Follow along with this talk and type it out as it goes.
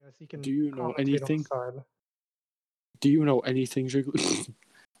this. He can Do you know commentate on the anything? side. Do you know anything, Jiggly?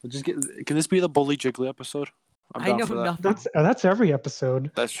 Can this be the Bully Jiggly episode? I'm I down know for that. nothing. That's every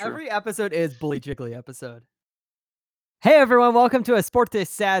episode. That's true. Every episode is Bully Jiggly episode. Hey everyone, welcome to Esporte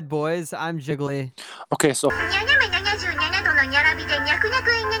Sad Boys. I'm Jiggly. Okay, so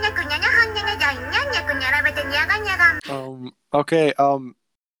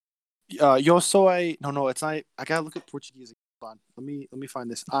yo soy no, it's not. I gotta look at Portuguese. Hold on. Let me find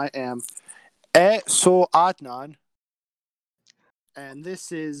this. I am sou Adnan, and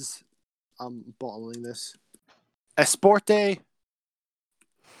this is I'm bottling this. Esporte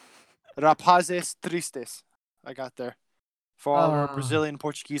Rapazes Tristes. I got there. For all our Brazilian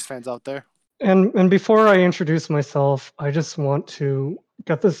Portuguese fans out there. And before I introduce myself, I just want to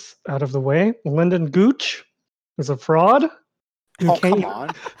get this out of the way. Lyndon Gooch is a fraud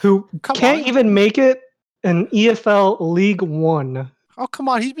who can't even make it in EFL League One. Oh come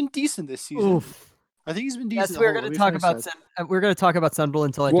on, he's been decent this season. Oof. I think he's been decent. Yes, we're going to talk about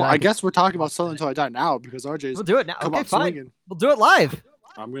Sunderland until I die. Well, I guess we're talking about Sunderland until I die now because RJ's. We'll do it now. Okay, fine. Swinging. We'll do it live.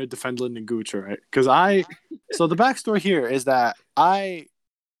 I'm going to defend Lyndon Gooch, right? Because so the backstory here is that I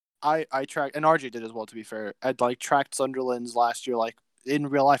tracked, and RJ did as well, to be fair. I'd tracked Sunderland's last year, in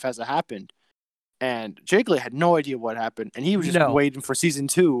real life as it happened. And Jiggly had no idea what happened. And he was just waiting for season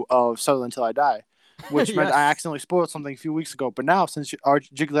 2 of Sunderland Until I Die, which meant I accidentally spoiled something a few weeks ago. But now, since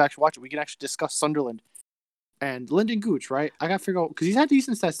Jiggly actually watched it, we can actually discuss Sunderland. And Lyndon Gooch, right? I got to figure out, because he's had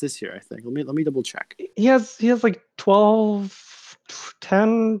decent stats this year, I think. Let me double check. He has 12,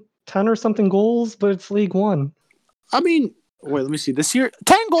 10 or something goals, but it's League One. I mean, wait, let me see. This year,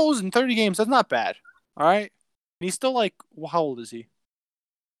 10 goals in 30 games. That's not bad. All right? And he's still how old is he?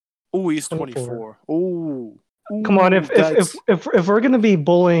 Oh, he's 24. Oh. Come on, if we're going to be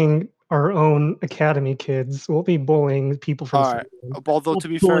bullying our own academy kids, we'll be bullying people from Sunderland. Although, to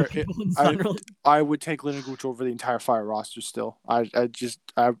be fair, I would take Lyndon Gooch over the entire Fire roster still.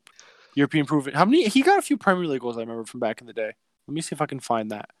 European proven. How many? He got a few Premier League goals I remember from back in the day. Let me see if I can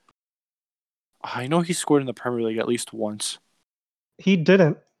find that. I know he scored in the Premier League at least once. He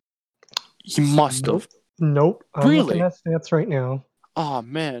didn't. He must have. Nope. I'm really? looking at stats right now. Oh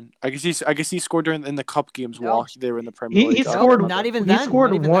man, I guess he scored in the cup games while they were in the Premier League. He scored not even then. He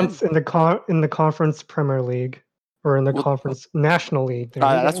scored once in the Conference Premier League or in the Conference National League.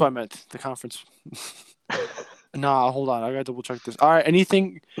 That's what I meant. The Conference. Nah, hold on. I gotta double check this. All right,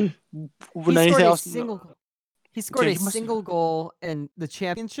 anything else? He scored a single goal in the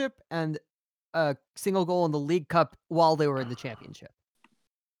championship and a single goal in the League Cup while they were in the championship.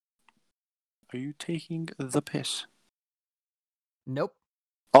 Are you taking the piss? Nope.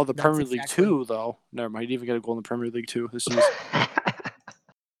 Oh, the Premier League 2, though. Never mind. He didn't even get a goal in the Premier League 2 this season.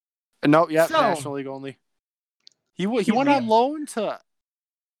 National League only. He went on loan to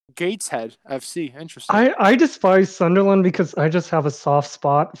Gateshead FC. Interesting. I despise Sunderland because I just have a soft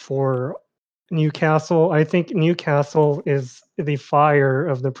spot for Newcastle. I think Newcastle is the Fire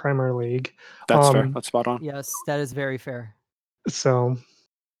of the Premier League. That's fair. That's spot on. Yes, that is very fair. So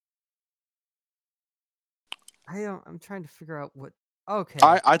I'm trying to figure out what. Okay.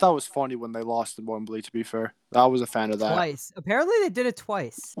 I thought it was funny when they lost in Wembley. To be fair, I was a fan of that. Twice. Apparently, they did it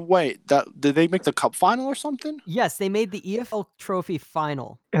twice. Wait, did they make the cup final or something? Yes, they made the EFL Trophy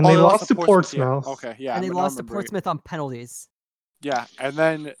final, and they lost to Portsmouth. Yeah. Okay, yeah, and they lost to Portsmouth on penalties. Yeah, and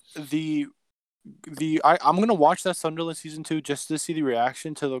then I'm gonna watch that Sunderland season 2 just to see the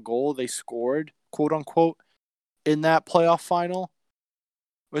reaction to the goal they scored, quote unquote, in that playoff final.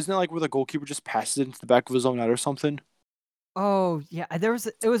 Wasn't it where the goalkeeper just passes it into the back of his own net or something? Oh yeah, it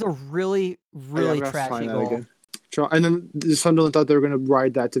was a really trashy goal. Again. And then the Sunderland thought they were going to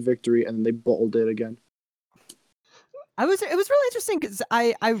ride that to victory, and then they bottled it again. It was really interesting because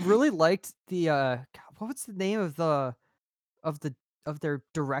I really liked the what was the name of their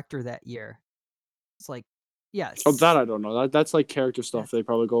director that year? It's yes. Oh, that I don't know. That's character stuff. They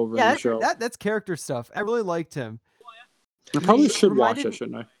probably go over in the show. That's character stuff. I really liked him. I probably should watch it,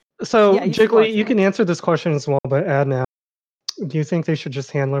 shouldn't I? So, Jiggly, you can answer this question as well, but add now. Do you think they should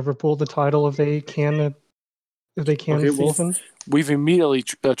just hand Liverpool the title if they can this season? We've immediately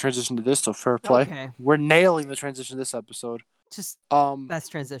transitioned to this, so fair play. Okay. We're nailing the transition this episode. Just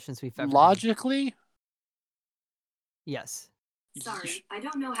best transitions we've ever logically done. Yes. Sorry, I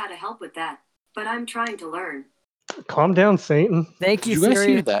don't know how to help with that, but I'm trying to learn. Calm down, Satan. Thank you, Did you guys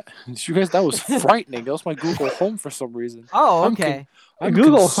Siri. hear that? That was frightening. That was my Google Home for some reason. Oh, okay.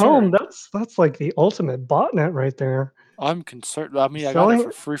 Google Home, that's the ultimate botnet right there. I'm concerned. I mean, I got it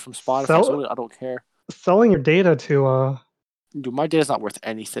for free from Spotify, so I don't care. Selling your data to dude, my data's not worth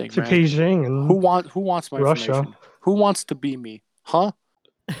anything. To man. Beijing and who wants my Russia. information? Who wants to be me? Huh?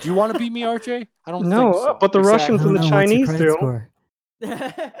 Do you want to beat me, RJ? I don't No, think so. but the Russians and the Chinese do. Do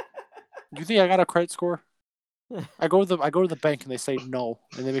you think I got a credit score? I go to the bank and they say no,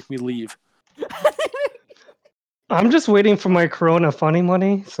 and they make me leave. I'm just waiting for my Corona funny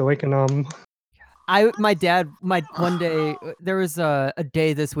money so I can One day there was a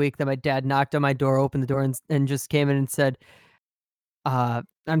day this week that my dad knocked on my door, opened the door, and just came in and said,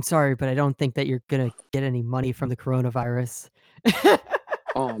 "I'm sorry, but I don't think that you're gonna get any money from the coronavirus."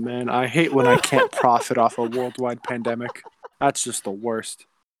 Oh man, I hate when I can't profit off a worldwide pandemic. That's just the worst.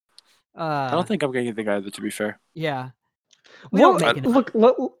 I don't think I'm getting anything either, to be fair. Yeah. What would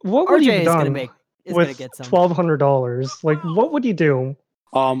you have done with $1,200? Like, what would you do?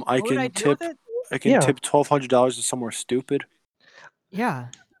 I can tip $1,200 to somewhere stupid. Yeah.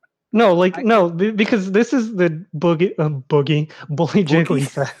 No, because this is the bully Jiggly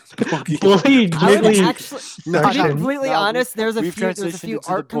fest. Bully Jiggly. To be completely honest, there's a few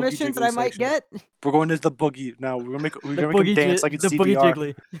art commissions that I might get. We're going to the boogie now. We're gonna make him dance like it's CDR. Boogie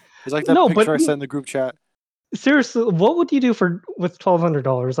Jiggly. It's like that picture I sent in the group chat. Seriously, what would you do with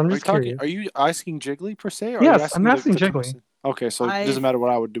 $1,200? I'm just curious. Are you asking Jiggly per se? Or yes, I'm asking Jiggly. Okay, so it doesn't matter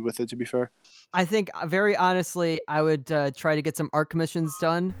what I would do with it, to be fair. I think, very honestly, I would try to get some art commissions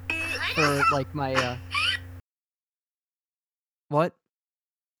done for like my. What?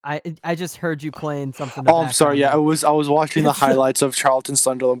 I just heard you playing something. Oh, I'm sorry. Yeah, I was watching the highlights of Charlton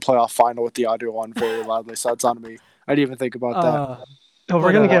Sunderland playoff final with the audio on very loudly, so it's on me. I didn't even think about that. Oh,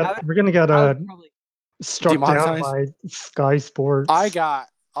 we're gonna get struck down by Sky Sports.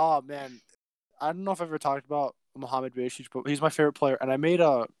 Oh man, I don't know if I've ever talked about Mohamed Bashic, but he's my favorite player, and I made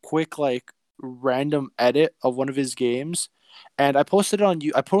a quick random edit of one of his games, and I posted it on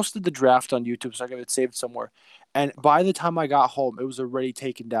I posted the draft on YouTube so I can get it saved somewhere. And by the time I got home, it was already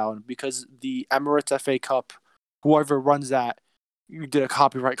taken down because the Emirates FA Cup, whoever runs that, did a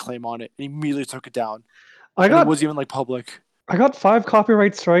copyright claim on it and immediately took it down. It wasn't even public. I got 5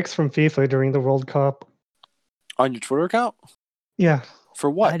 copyright strikes from FIFA during the World Cup. On your Twitter account? Yeah. For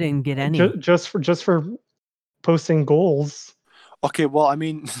what? I didn't get any. Just for posting goals. Okay, well, I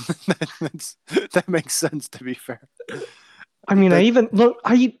mean, that makes sense, to be fair. I mean, I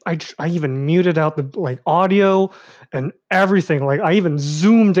even muted out the audio and everything. I even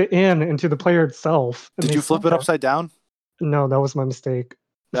zoomed it into the player itself. Did you flip it upside down? No, that was my mistake.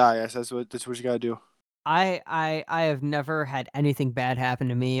 Yes, that's what you gotta do. I have never had anything bad happen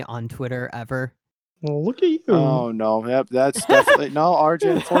to me on Twitter ever. Well, look at you. Oh no, yep, that's definitely no,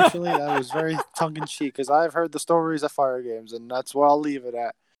 RJ. Unfortunately, that was very tongue in cheek because I've heard the stories of Fire Games, and that's where I'll leave it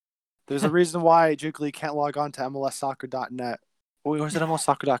at. There's a reason why Jiggly can't log on to MLSsoccer.net. Or was it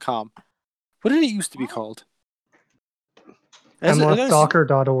MLSsoccer.com? What did it used to be called?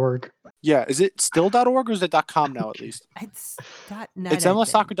 MLSsoccer.org. Yeah, is it still .org or is it .com now at least? It's .net. It's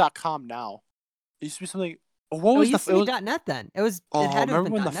MLSsoccer.com now. It used to be something. What was it was .net then? It was. Oh, remember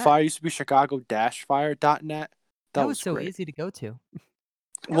when the fire used to be Chicago-fire.net? That was so easy to go to.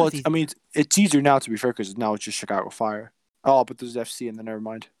 Well, it's easier now, to be fair, because now it's just Chicago Fire. Oh, but there's FC and then never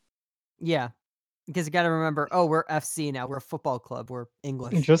mind. Yeah, because you got to remember. Oh, we're FC now. We're a football club. We're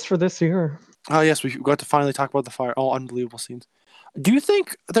English. Just for this year. Oh yes, we got to finally talk about the Fire. Oh, unbelievable scenes. Do you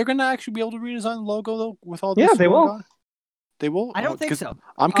think they're gonna actually be able to redesign the logo though with all this? Yeah, they will. On? They will. I don't think so.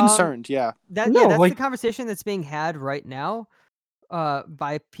 I'm concerned. Yeah. That's the conversation that's being had right now,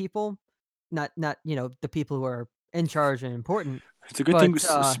 by people, not the people who are in charge and important. It's a good thing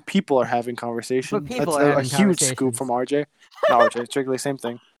people are having conversations. But people That's are a huge scoop from RJ. Not RJ, strictly same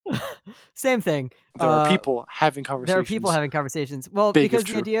thing. Same thing. There are people having conversations. Well, because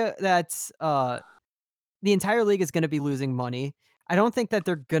the idea that the entire league is going to be losing money. I don't think that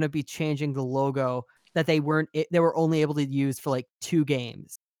they're going to be changing the logo that they were only able to use for 2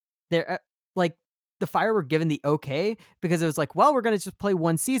 games. They're the Fire were given the okay because it was well, we're going to just play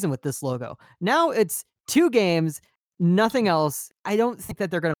 1 season with this logo. Now it's 2 games, nothing else. I don't think that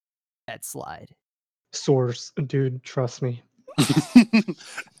they're going to let that slide. Source, dude, trust me. I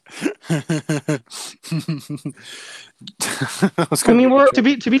mean, we're to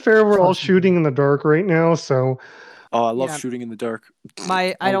be fair, we're all shooting in the dark right now, so. Oh, I love shooting in the dark.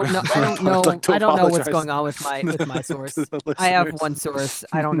 I don't know what's going on with my source. I have one source.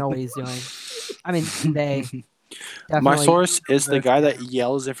 I don't know what he's doing. I mean, they. My source is the guy that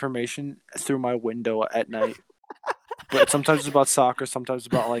yells information through my window at night. But sometimes it's about soccer, sometimes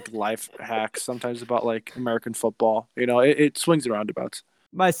about life hacks, sometimes about American football. It swings and roundabouts.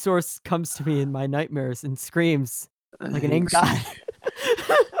 My source comes to me in my nightmares and screams like an angry god.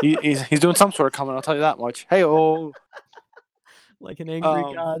 He's doing some sort of comment, I'll tell you that much. Hey, oh, like an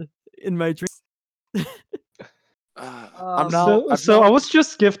angry god in my dreams. I'm now. So I was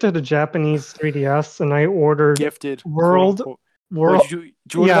just gifted a Japanese 3DS, and I ordered gifted World. World. Did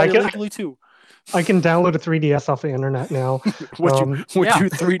you order that illegally too? I can download a 3DS off the internet now. Would you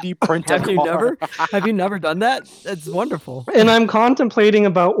 3D print a car? Have you never done that? That's wonderful. And I'm contemplating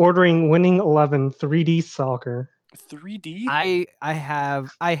about ordering Winning 11 3D soccer. 3D? I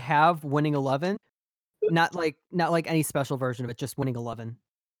have Winning 11. Not like any special version of it, just Winning 11.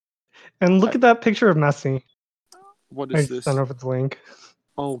 And look at that picture of Messi. What is this? I sent over the link.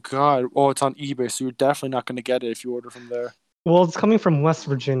 Oh god. Oh, it's on eBay, so you're definitely not going to get it if you order from there. Well, it's coming from West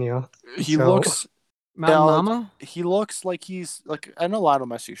Virginia. He looks Mama? He looks like he's like, I know Lionel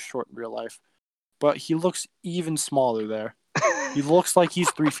Messi is short in real life, but he looks even smaller there. He looks like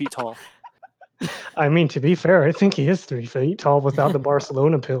he's 3 feet tall. I mean, to be fair, I think he is 3 feet tall without the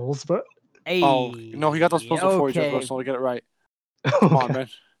Barcelona pills, but Hey, oh no, he got those pills before he joined Barcelona to get it right. Come on, man.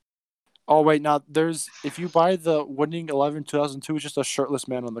 Oh wait, now if you buy the Winning 11 2002, it's just a shirtless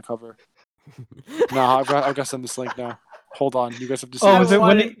man on the cover. No, I've got to send this link now. Hold on, you guys have to see. Oh, is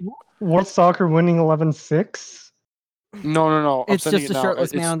it World Soccer Winning 11-6? No. It's just a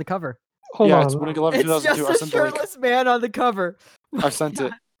shirtless man on the cover. Hold on. It's Winning 11 2002. It's just a shirtless man on the cover. I sent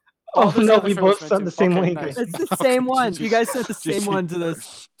it. Oh no, we both sent the same link. Nice. It's the same one. You guys sent the same one to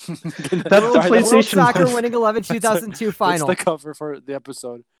this. That's the PlayStation. World Soccer Winning 11 2002 final. That's the cover for the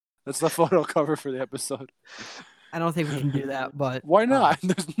episode. That's the photo cover for the episode. I don't think we can do that, but why not?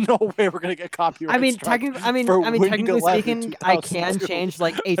 There's no way we're gonna get copyright. Technically speaking, I can change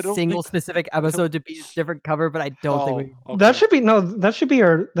like a single specific episode to be a different cover, but I don't think we. Okay. That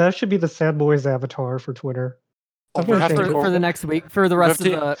should be the Sad Boys avatar for Twitter. For the next week, for the rest of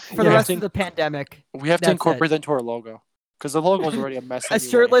the pandemic. We have to incorporate that into our logo because the logo is already a mess. A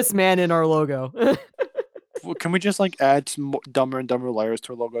shirtless man in our logo. Can we just add some dumber and dumber layers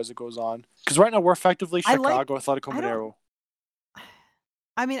to our logo as it goes on? Because right now we're effectively Chicago Atletico Mineiro.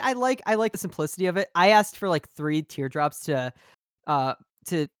 I mean, I like the simplicity of it. I asked for 3 teardrops to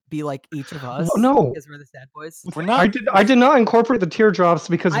be like each of us. No, because we're the Sad Boys. We're not. I did not incorporate the teardrops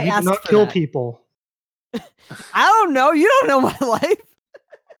because we did not kill people. I don't know. You don't know my life.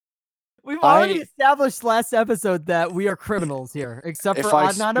 We've already established last episode that we are criminals here, except for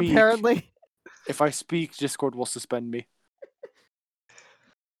Adnan, apparently. If I speak, Discord will suspend me.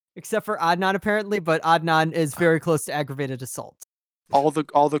 Except for Adnan, apparently, but Adnan is very close to aggravated assault. All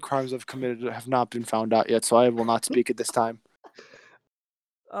the crimes I've committed have not been found out yet, so I will not speak at this time.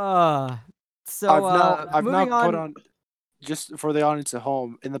 So I've moving now put on, just for the audience at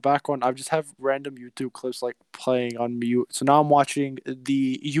home, in the background, I just have random YouTube clips playing on mute. So now I'm watching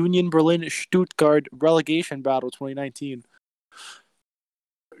the Union Berlin Stuttgart relegation battle 2019.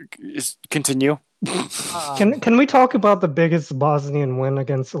 Continue. Can we talk about the biggest Bosnian win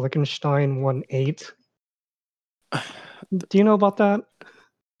against Liechtenstein 1-8? Do you know about that?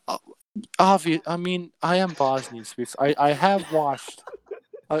 Obvious. I mean, I am Bosnian. I have watched.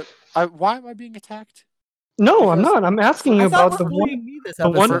 Why am I being attacked? No, I'm not. I'm asking you about the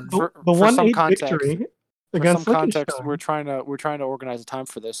 1-8 victory. For some context, we're trying to organize a time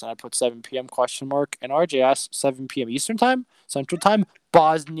for this, and I put 7 p.m. ? And RJ asked 7 p.m. Eastern time, Central time,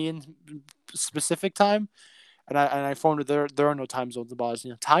 Bosnian specific time, and I phoned her. There are no time zones in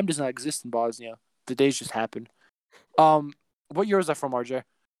Bosnia. Time does not exist in Bosnia. The days just happen. What year is that from, RJ?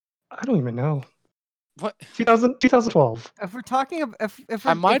 I don't even know. What? 2012. If we're talking about,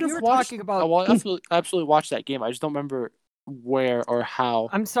 I might have watched. Well, absolutely watched that game. I just don't remember where or how.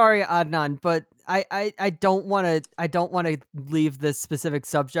 I'm sorry, Adnan, but I don't want to leave this specific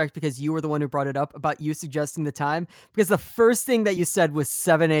subject because you were the one who brought it up about you suggesting the time, because the first thing that you said was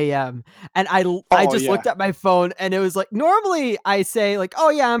 7 a.m. and I just looked at my phone and it was normally I say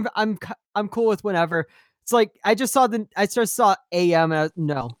oh yeah, I'm cool with whenever. It's I just saw a.m. and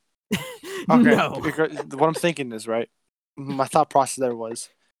no. Okay. No. What I'm thinking is, right, my thought process there was,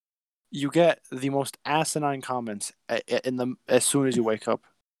 you get the most asinine comments as soon as you wake up.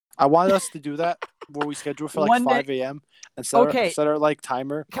 I want us to do that where we schedule for 5 a.m. and set our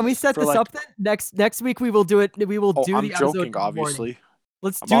timer. Can we set this up then? Next week we will do it. We will do the episode joking, obviously.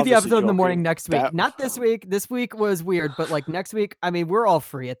 Let's do the episode in the morning next week. Not this week. This week was weird, but next week, I mean, we're all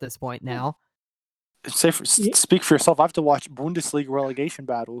free at this point now. Speak for yourself. I have to watch Bundesliga relegation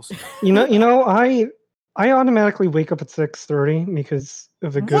battles. I automatically wake up at 6:30 because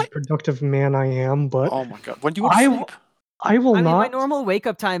of the good productive man I am. But oh my god, when do you sleep? I will not. My normal wake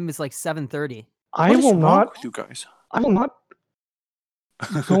up time is 7:30. I will not. You guys. I will not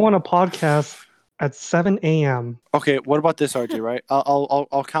go on a podcast at 7 a.m. Okay, what about this, RJ? Right,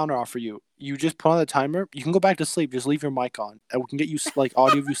 I'll counter offer you. You just put on the timer. You can go back to sleep. Just leave your mic on, and we can get you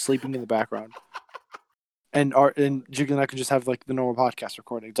audio of you sleeping in the background. and Jiggly and I can just have like the normal podcast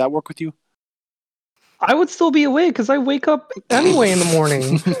recording. Does that work with you? I would still be awake because I wake up anyway in the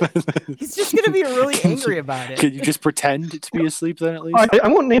morning. He's just gonna be really angry about it. Can you just pretend to be asleep then at least? I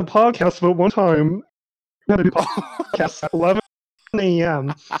won't name a podcast, but one time we had to do podcast at 11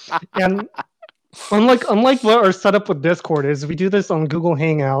 a.m. and unlike what our setup with Discord is, we do this on Google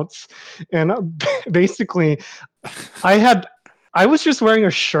Hangouts, and basically, I was just wearing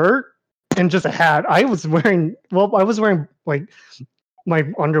a shirt and just a hat. I was wearing like my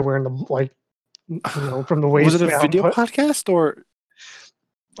underwear and the like. From the waist. Was it a video podcast or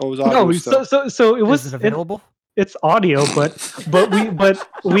was it audio? No, so it was Is it available? It's audio, but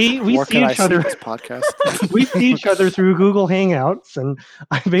we see each other. This podcast. We see each other through Google Hangouts, and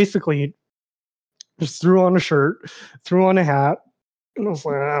I basically just threw on a shirt, threw on a hat, and I was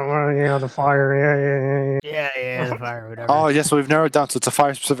like, the fire, Yeah, the fire, whatever. Oh yes, so we've narrowed down. So it's a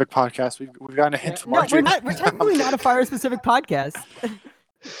fire specific podcast. We've gotten a hint from No, Archie. we're technically not a fire specific podcast.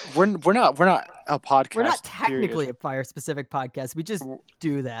 We're not a podcast. We're not technically period. a fire specific podcast. We just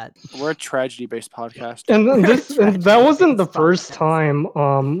do that. We're a tragedy based podcast. And that wasn't the first time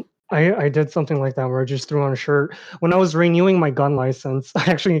I did something like that where I just threw on a shirt. When I was renewing my gun license,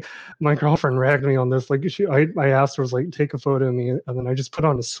 actually my girlfriend ragged me on this. Like I asked her, was like, take a photo of me, and then I just put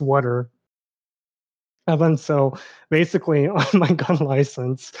on a sweater. And then so basically on my gun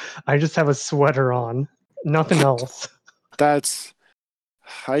license, I just have a sweater on, nothing else. That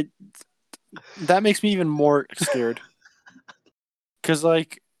makes me even more scared. Cause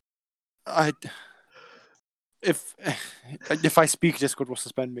like, if I speak, Discord will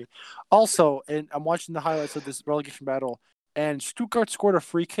suspend me. Also, and I'm watching the highlights of this relegation battle, and Stuttgart scored a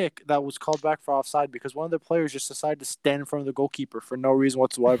free kick that was called back for offside because one of the players just decided to stand in front of the goalkeeper for no reason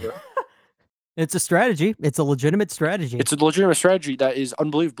whatsoever. It's a strategy. It's a legitimate strategy. It's a legitimate strategy that is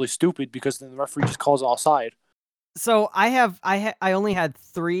unbelievably stupid because then the referee just calls offside. So I only had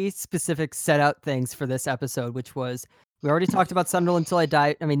 3 specific set out things for this episode, which was, we already talked about Sunderland Until I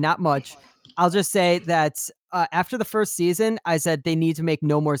Die. I mean, not much. I'll just say that after the first season, I said they need to make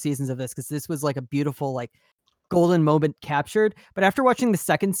no more seasons of this because this was like a beautiful, like, golden moment captured. But after watching the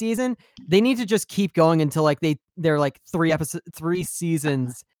second season, they need to just keep going until like they're like 3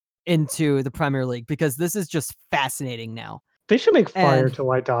 seasons into the Premier League, because this is just fascinating now. They should make Fire Till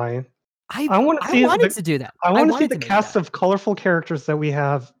I Die. I wanted to do that. I want to see the cast of colorful characters that we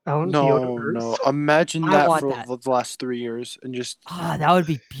have out in No. Imagine that for the last 3 years and just that would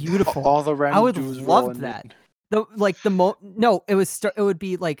be beautiful. All the random I would dudes love that. It would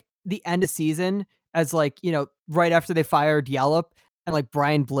be like the end of season, as like, right after they fired Yallop and like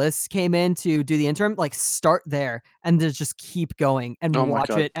Brian Bliss came in to do the interim, like start there and then just keep going and watch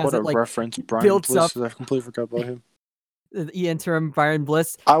it as it like reference. Brian builds Bliss, up. I completely forgot about him. The interim Brian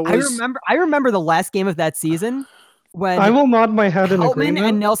Bliss. I remember the last game of that season when I will nod my head in agreement.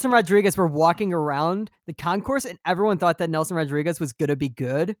 and Nelson Rodriguez were walking around the concourse, and everyone thought that Nelson Rodriguez was gonna be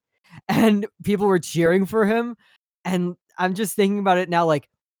good, and people were cheering for him. And I'm just thinking about it now, like,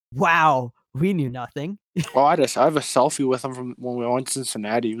 wow, we knew nothing. Oh, I have a selfie with him from when we went to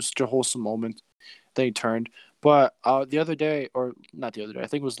Cincinnati. It was such a wholesome moment. Then he turned. But the other day, or not the other day, I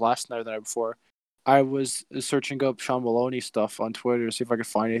think it was last night or the night before, I was searching up Sean Maloney stuff on Twitter to see if I could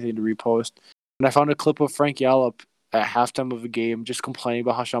find anything to repost. And I found a clip of Frank Yallop at halftime of a game just complaining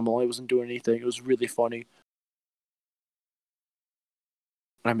about how Sean Maloney wasn't doing anything. It was really funny.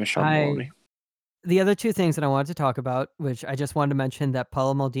 I miss Sean Maloney. The other 2 things that I wanted to talk about, which I just wanted to mention, that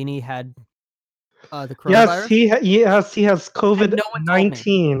Paolo Maldini had the coronavirus. Yes, he has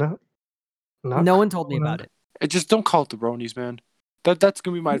COVID-19. No one told me about it. Just don't call it the Bronies, man. That's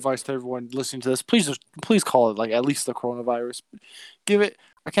gonna be my advice to everyone listening to this. Please call it like at least the coronavirus. Give it.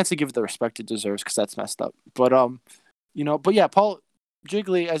 I can't say give it the respect it deserves because that's messed up. But But yeah, Paul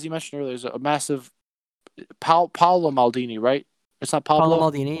Jiggly, as you mentioned earlier, is a massive Paolo Maldini, right? It's not Paolo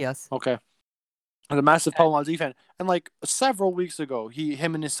Maldini, yes. Okay. I'm a massive Paolo Maldini fan, and like several weeks ago,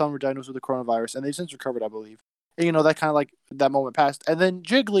 him and his son were diagnosed with the coronavirus, and they've since recovered, I believe. And, that kind of like that moment passed, and then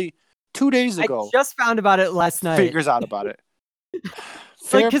Jiggly 2 days ago, I just found about it last night. Figures out about it.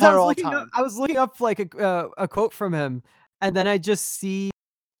 Because I was looking up like a quote from him, and then I just see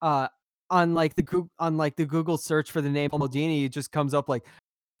on the Google search for the name Maldini, it just comes up like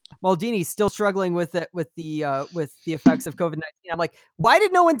Maldini still struggling with the effects of COVID-19. I'm like, why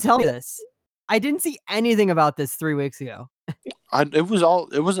did no one tell me this? I didn't see anything about this 3 weeks ago. It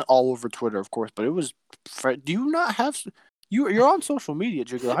wasn't all over Twitter, of course, but it was. Do You're on social media,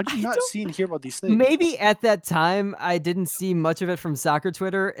 Jiggler. How did you I not don't- see and hear about these things? Maybe at that time I didn't see much of it from soccer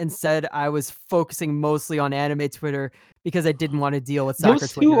Twitter. Instead, I was focusing mostly on anime Twitter because I didn't want to deal with soccer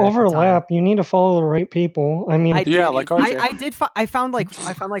Those Twitter. two at the time. overlap. You need to follow the right people. I mean, Yeah, like RJ. I did. I found like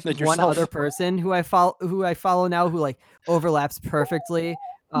Like one yourself. other person who I follow now who like overlaps perfectly.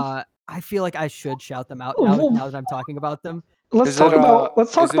 I feel like I should shout them out now that I'm talking about them. let's Is talk it, about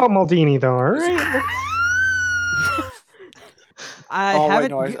is it- Maldini though. All is it- right. I Oh, wait,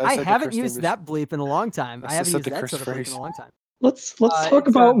 haven't no, I I said the haven't curse used name. that bleep in a long time. I I haven't said used the that curse sort of bleep phrase. in a long time. Let's talk it's,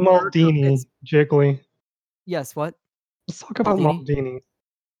 about Mirko. Maldini, Jiggly. Yes, what? Let's talk about Maldini? Maldini.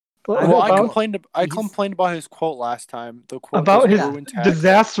 Well, I About, complained about his quote last time. The quote about was his ruined tag.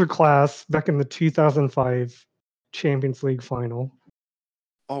 disaster class back in the 2005 Champions League final.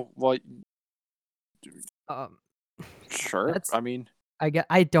 Oh well, Um, sure. That's- I mean,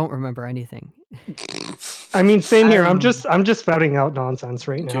 I don't remember anything. I mean, same here. I'm I'm- just spouting out nonsense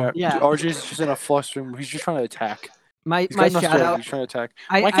right now. yeah. Yeah. RJ's just in a fluster. He's just trying to attack. My He's got no shout story, out. He's trying to attack.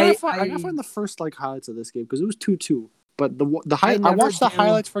 I I gotta find the first highlights of this game because it was 2-2. But I never watched the do-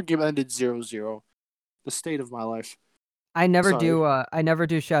 highlights for a game that ended 0-0. The state of my life. I never Sorry. do I never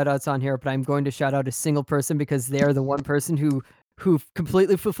do shout outs on here, but I'm going to shout out a single person because they are the one person who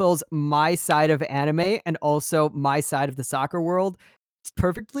completely fulfills my side of anime and also my side of the soccer world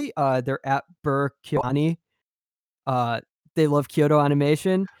perfectly. They're at Burr Kyoani. They love Kyoto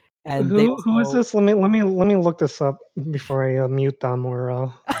Animation. And they Who is also- this? Let me look this up before I mute them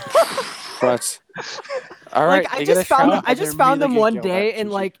or. That's all right. Like I they get a just found shout, I and just then found me, them like, one yell day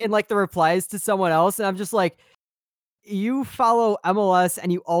back. in like the replies to someone else, and I'm just like, you follow MLS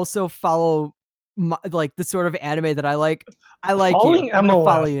and you also follow like the sort of anime that I like. I like Following you. I'm gonna MLS.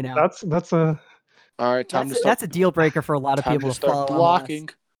 follow you now. That's a. All right, time to start. That's a deal breaker for a lot of time people to to start follow blocking.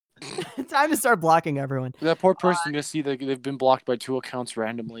 MLS. Time to start blocking everyone. That poor person gonna see that they've been blocked by 2 accounts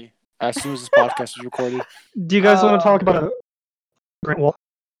randomly as soon as this podcast is recorded. Do you guys want to talk about Grant Wall?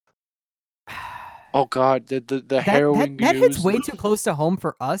 Oh God, the harrowing that news. hits way too close to home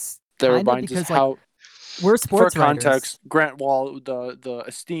for us. that kinda, reminds us because, how. like, we're sports for writers. context, Grant Wall, the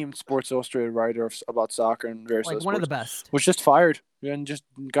esteemed Sports Illustrated writer about soccer and various Like other one of the sports, best. was just fired and just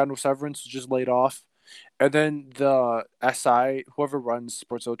got no severance, just laid off. And then the SI, whoever runs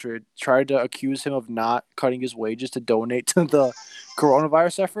Sports Illustrated, tried to accuse him of not cutting his wages to donate to the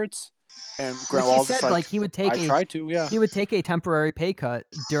coronavirus efforts. And Grant Which he Wall's said just like he would take I tried to, yeah. he would take a temporary pay cut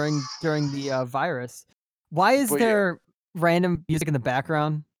during the virus. Why is But yeah. there random music in the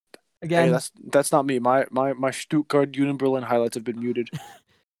background? Hey, Again, that's not me. My Stuttgart Union Berlin highlights have been muted.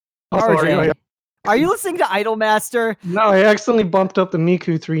 Oh, sorry, RJ, are you listening to Idolmaster? No, I accidentally bumped up the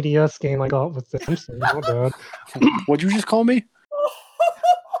Miku 3DS game I got with this. I'm sorry, my bad. What'd you just call me?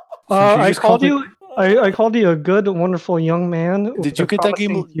 I just called called it- you. I called you a good, wonderful young man. with Did you a get that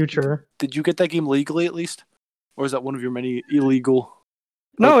game- promising Future? Did you get that game legally at least, or is that one of your many illegal?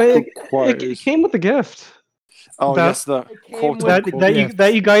 No, it requires- came with a gift Oh that- yes, the It came quote with that the unquote. gift.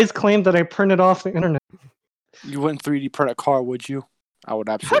 that you guys claimed that I printed off the internet. You wouldn't 3D print a car, would you? I would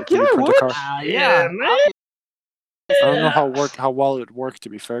Heck absolutely yeah, I 3D print would. a car. Yeah, man. I don't know how well it would work, to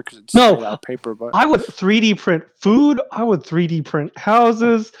be fair, because it's No. made out of paper. But I would 3D print food. I would 3D print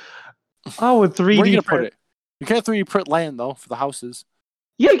houses. I would 3D where are you gonna print. put it? You can't 3D print land though for the houses.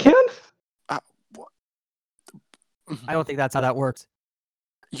 Yeah, you can. I don't think that's how that works.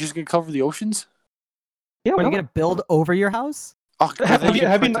 You just gonna cover the oceans? Yeah, Are why you not? gonna build over your house? Oh, Have then you- you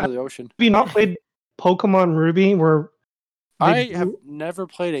have you print not- into the ocean. Have you not played Pokemon Ruby? Where I they have do- never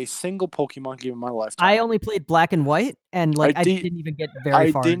played a single Pokemon game in my lifetime. I only played Black and White, and like I did- didn't even get very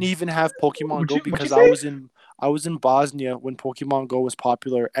I far. didn't even have Pokemon Would Go you- would you because say? I was in Bosnia when Pokemon Go was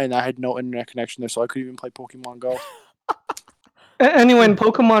popular, and I had no internet connection there, so I couldn't even play Pokemon Go. Anyway, in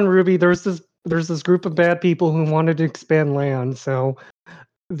Pokemon Ruby, there's this group of bad people who wanted to expand land, so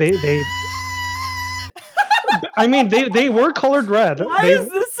they I mean they were colored red. Why They- is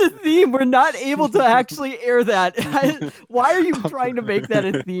this a theme? We're not able to actually air that. Why are you trying to make that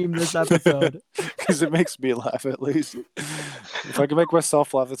a theme this episode? Because it makes me laugh at least. If I can make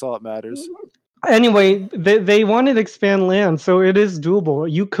myself laugh, that's all that matters. Anyway, they wanted to expand land, so it is doable.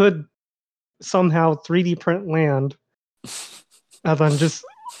 You could somehow 3D print land and then just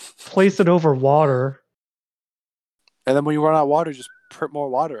place it over water. And then when you run out of water, just print more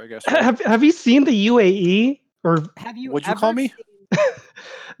water, I guess. right? Have you seen the UAE? Or Have you What'd you ever call me?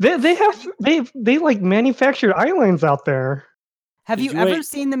 seen- they like manufactured islands out there. Have Did you you ever wait-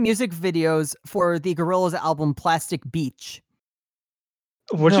 seen the music videos for the Gorillaz album Plastic Beach?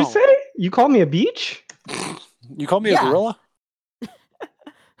 What'd you No. say? You call me a beach? You call me Yeah. a gorilla?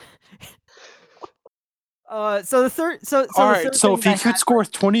 So the third. So All the right. third So thing if he could score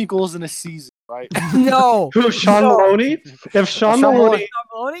 20 goals in a season, right? no, Who, Sean Maloney? If Sean Sean Maloney,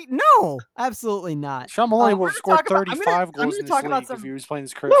 Maloney? No, absolutely not. Sean Maloney We're would have gonna scored talk about- I'm 35 gonna goals in talk this about league some- if he was playing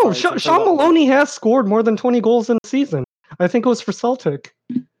his current no, fire team. Sean Maloney has scored more than 20 goals in a season. I think it was for Celtic.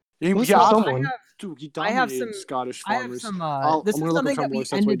 Yeah, was for someone. dude, he I have dominated some. Scottish I have farmers. some. I'm This gonna is look up something Sean that we Maloney, so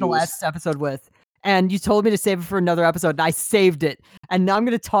that's what ended the I do is- last episode with, and you told me to save it for another episode, and I saved it, and now I'm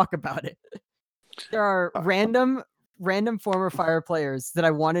going to talk about it. There are random former Fire players that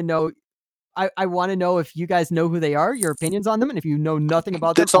I want to know. I want to know if you guys know who they are, your opinions on them, and if you know nothing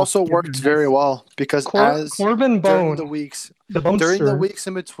about them. This also worked very well because Corbin during Bone, the weeks the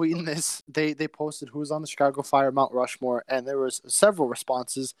in between this, they posted who's on the Chicago Fire Mount Rushmore, and there was several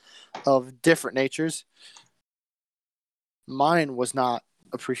responses of different natures. Mine was not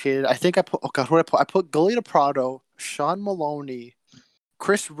appreciated. I think I put who did I put? I put Goleta Prado, Sean Maloney,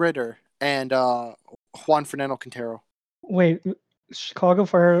 Chris Ritter, and Juan Fernando Quintero. Wait, Chicago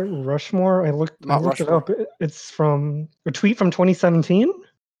Fire Rushmore. I looked it up. It's from a tweet from 2017.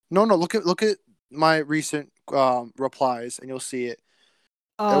 No, look at my recent replies, and you'll see it.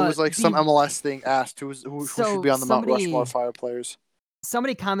 It was like some MLS thing asked who should be on the Mount Rushmore Fire players.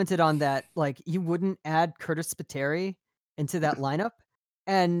 Somebody commented on that, like, you wouldn't add Curtis Spiteri into that lineup,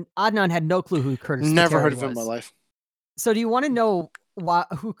 and Adnan had no clue who Curtis Spiteri was. Never heard of him in my life. So do you want to know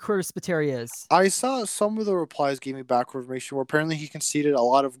who Curtis Spiteri is? I saw some of the replies gave me back information where apparently he conceded a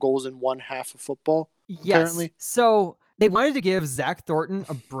lot of goals in one half of football. Yes. Apparently. So they wanted to give Zach Thornton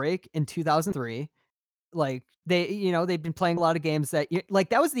a break in 2003. Like they've been playing a lot of games that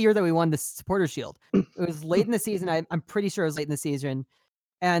was the year that we won the Supporter Shield. It was late in the season. I'm pretty sure it was late in the season.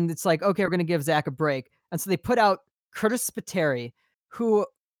 And it's like, okay, we're going to give Zach a break. And so they put out Curtis Spiteri, who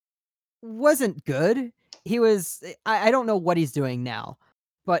wasn't good. He was, I don't know what he's doing now,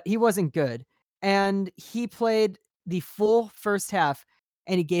 but he wasn't good. And he played the full first half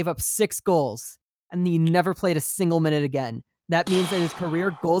and he gave up 6 goals and he never played a single minute again. That means that his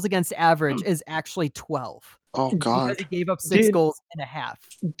career goals against average is actually 12. Oh, God. Because he gave up 6 goals and a half.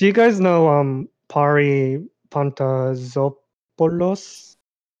 Do you guys know Pari Pantazopoulos?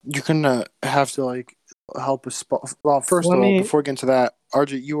 You're gonna have to help us. Well, first of all, before we get into that,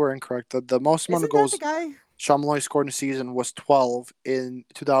 RJ, you were incorrect. The most amount of goals Sean Maloney scored in a season was 12 in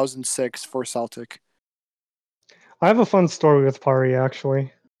 2006 for Celtic. I have a fun story with Pari,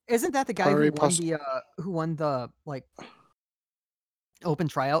 actually. Isn't that the guy who won the open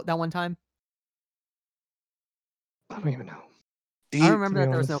tryout that one time? I don't even know. I remember that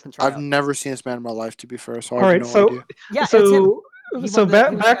there was no open tryout. I've never seen this man in my life, to be fair. So I have no idea. Yeah, so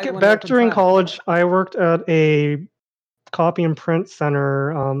back during college, I worked at a copy and print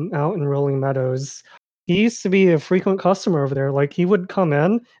center out in Rolling Meadows. He used to be a frequent customer over there. Like, he would come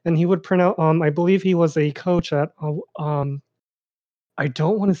in and he would print out. I believe he was a coach at I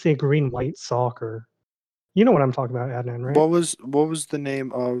don't want to say Green White Soccer. You know what I'm talking about, Adnan, right? What was the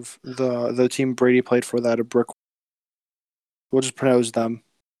name of the team Brady played for that? A brick. We'll just pronounce them.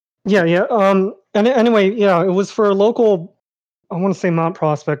 Yeah. And anyway, yeah, it was for a local, I want to say Mount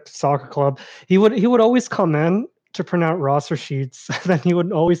Prospect Soccer Club. He would always come in to print out roster sheets, and then he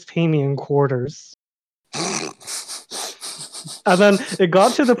would always pay me in quarters. And then it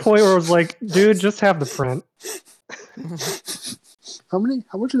got to the point where it was like, dude, just have the print. How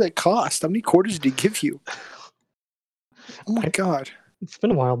much did that cost? How many quarters did he give you? Oh my God. It's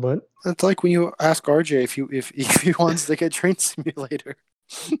been a while, but that's like when you ask RJ if he wants to get Train Simulator.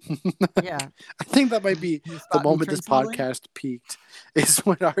 Yeah. I think that might be the moment this podcast peaked, is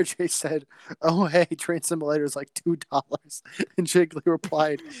when RJ said, "Oh, hey, Train Simulator is like $2," and Jiggly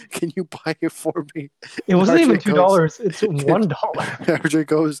replied, "Can you buy it for me?" It wasn't even $2. It's $1. RJ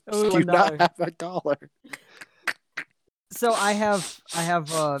goes, "Do you not have $1?" So I have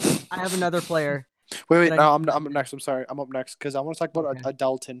another player. Wait, no, I'm up next. I'm sorry, I'm up next because I want to talk about a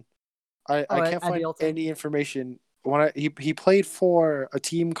Dalton. I can't find any information. When he played for a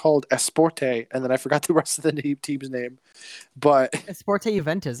team called Esporte, and then I forgot the rest of the team's name. But Esporte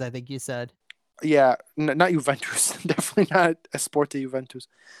Juventus, I think you said. Yeah, not Juventus. Definitely not Esporte Juventus.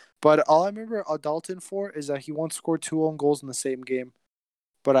 But all I remember Dalton for is that he once scored 2 own goals in the same game.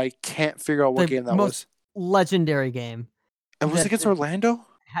 But I can't figure out what game that was. Legendary game. And was it against Orlando?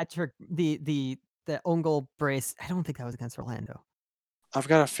 Hat-trick, the own goal brace. I don't think that was against Orlando. I've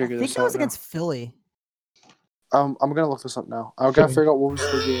got to figure this out. I think that was against Philly. I'm gonna look this up now. I've got to figure out what was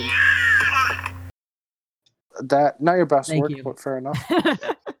the game. That not your best work, but fair enough.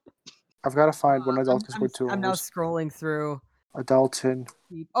 I've got to find when Adalton scored 2. I'm now scrolling through. Adalton.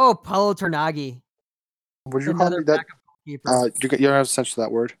 Oh, Paulo Tornaghi. Would you call me that? You don't have a sense of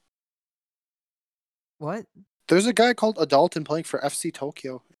that word. What? There's a guy called Adalton playing for FC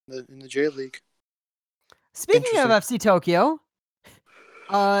Tokyo in the J League. Speaking of FC Tokyo,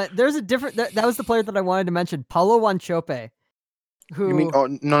 there's a different. That was the player that I wanted to mention, Paulo Wanchope. Who? You mean? Oh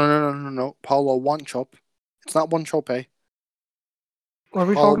no! Paulo Wanchope. It's not Wanchope. Are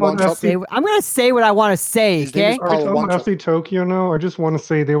we talking about FC? I'm gonna say what I want to say. Okay. Are we talking about FC Tokyo now? I just want to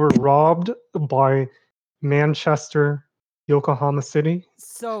say they were robbed by Manchester, Yokohama City.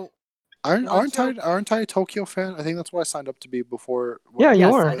 So. Aren't I a Tokyo fan? I think that's what I signed up to be before. Yeah,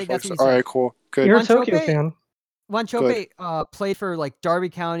 you are. I think that's what all right, cool, good. You're a Tokyo fan. Wanchope played for like Derby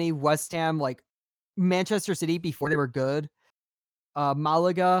County, West Ham, like Manchester City before they were good,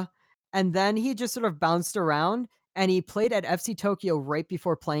 Malaga, and then he just sort of bounced around and he played at FC Tokyo right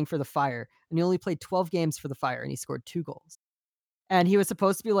before playing for the Fire, and he only played 12 games for the Fire and he scored 2 goals. And he was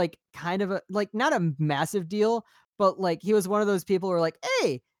supposed to be like kind of not a massive deal, but like he was one of those people who are like,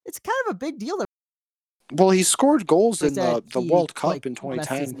 hey, it's kind of a big deal. Well, he scored goals in the World Cup in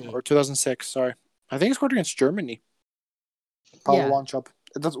 2010 or 2006. Sorry, I think he scored against Germany. Paulo Wanchope.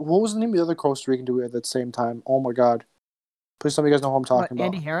 What was the name of the other Costa Rican dude at that same time? Oh my God! Please, some of you guys know who I'm talking about.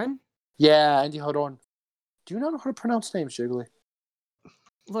 Andy Heron? Yeah, Andy Heron. Do you not know how to pronounce names, Jiggly?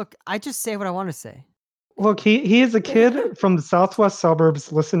 Look, I just say what I want to say. Look, he is a kid from the southwest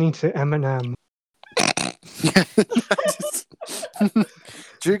suburbs listening to Eminem.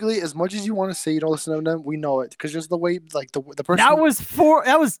 Jiggly, as much as you want to say you don't listen to them, we know it because just the way, like the person. That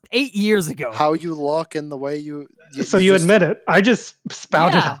was 8 years ago. How you look and the way you so you just admit it? I just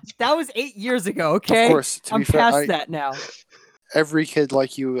spouted out. That was 8 years ago. Okay, of course. I'm past that now. Every kid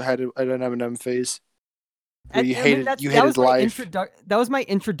like you had an Eminem phase. You hated life. That was my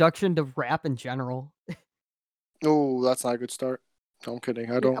introduction to rap in general. Oh, that's not a good start. No, I'm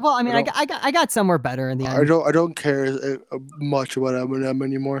kidding. I don't. Well, I mean, I got somewhere better in the end. I don't care much about Eminem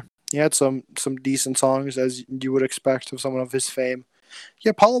anymore. He had some decent songs, as you would expect of someone of his fame.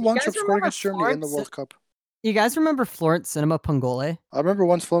 Yeah, Paulo Wanchope scored against Germany in the World Cup. You guys remember Florent Cinema Pongole? I remember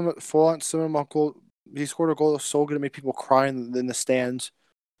once Florent Cinema Pongole. He scored a goal that was so good it made people cry in the stands.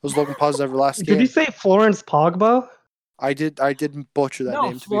 It was Logan Paul's last game. Did you say Florence Pogba? I did butcher that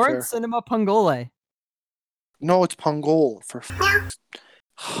name. To Florent be fair. Cinema Pongole. No, it's Pongole.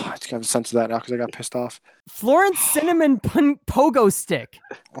 I just got a sense of that now because I got pissed off. Florence Cinnamon Pogo Stick.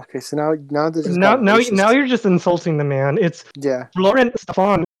 Okay, so now you're just insulting the man. It's Florent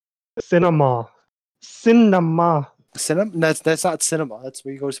Stefan Cinema. Cinema. That's not cinema. That's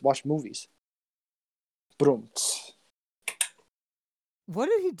where you go to watch movies. Brunt. What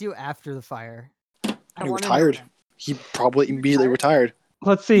did he do after the Fire? He retired. He probably immediately retired.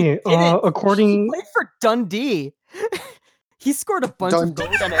 Let's see. According, he played for Dundee. He scored a bunch of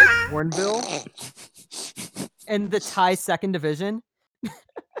goals at Warrenville in the Thai second division.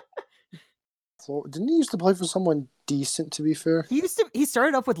 So, didn't he used to play for someone decent? To be fair, he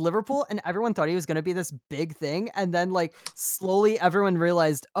started up with Liverpool, and everyone thought he was going to be this big thing, and then like slowly everyone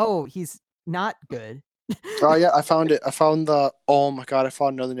realized, oh, he's not good. Oh yeah, I found it. I found the. Oh my God, I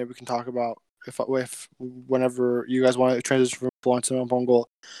found another name we can talk about whenever you guys want to transition from Florent Cinnamon Pongole.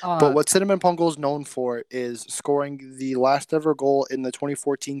 But what Cinnamon Pongole is known for is scoring the last ever goal in the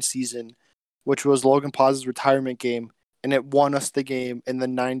 2014 season, which was Logan Paul's retirement game, and it won us the game in the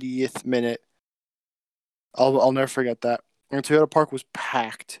 90th minute. I'll never forget that. And Toyota Park was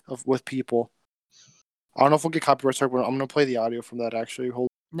packed with people. I don't know if we'll get copyright strike, but I'm gonna play the audio from that actually.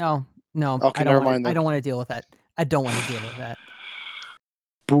 No. Okay, never mind. I don't want to deal with that. I don't want to deal with that.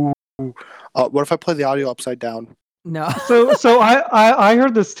 Boo. What if I play the audio upside down? No. So I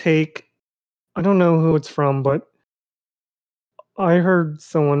heard this take. I don't know who it's from, but I heard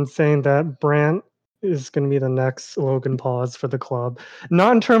someone saying that Brandt is going to be the next Logan Paul for the club.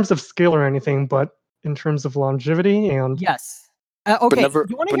 Not in terms of skill or anything, but in terms of longevity and yes. Okay.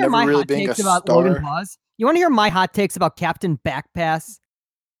 You want to hear my hot takes about Logan Paul? You want to hear my hot takes about Captain Backpass?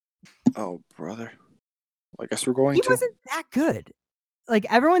 Oh, brother. I guess we're going to. He wasn't that good. Like,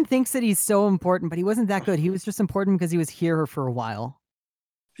 everyone thinks that he's so important, but he wasn't that good. He was just important because he was here for a while.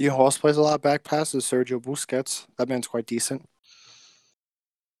 You know who else plays a lot of back passes? Sergio Busquets. That man's quite decent.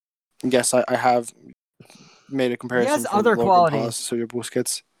 Yes, I have made a comparison. He has other qualities. Sergio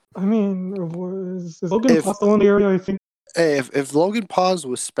Busquets. I mean, is Logan Paul still in the area, I think? Hey, if Logan Paz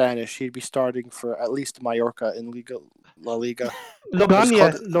was Spanish, he'd be starting for at least Mallorca in La Liga.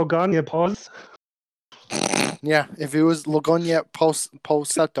 Logaña Paz. Yeah, if it was Logaña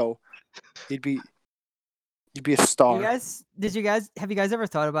Poseto, he'd be a star. Have you guys ever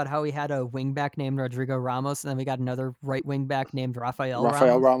thought about how we had a wingback named Rodrigo Ramos, and then we got another right wingback named Rafael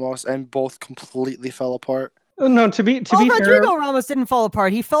Ramos, and both completely fell apart. No, to be Rodrigo fair, Ramos didn't fall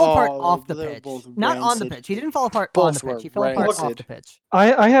apart. He fell apart off the they were pitch, both not on the rancid. pitch. He didn't fall apart Both on the pitch. were He fell apart off rancid. the pitch.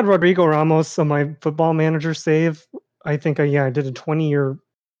 I had Rodrigo Ramos on my Football Manager save. I think I did a 20-year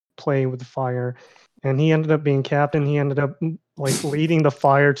play with the Fire, and he ended up being captain. He ended up like leading the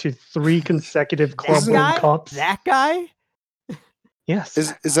Fire to 3 consecutive Club World Cups. That guy? Yes.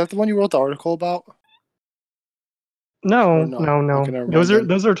 Is that the one you wrote the article about? No. Okay, never mind then.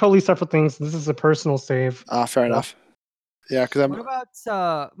 Those are totally separate things. This is a personal save. Fair enough. Yeah, because I'm. What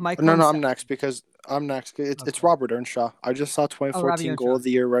about Michael? No, I'm next because I'm next. It's Robert Earnshaw. I just saw 2014 goal of the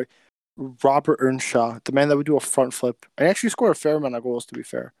year, right? Robert Earnshaw, the man that would do a front flip, and actually scored a fair amount of goals. To be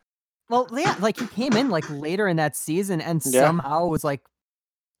fair. Well, yeah, like he came in like later in that season and somehow was like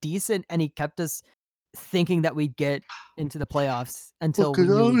decent, and he kept us thinking that we'd get into the playoffs until we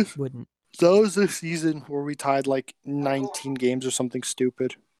knew we wouldn't. That was the season where we tied like 19 games or something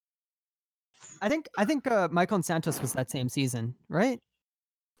stupid. I think Michael Santos was that same season, right?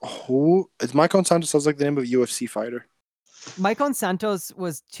 Who is Michael Santos? Sounds like the name of a UFC fighter. Michael Santos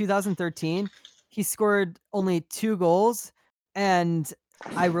was 2013. He scored only 2 goals, and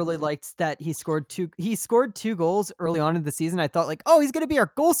I really liked that he scored 2. He scored 2 goals early on in the season. I thought like, oh, he's gonna be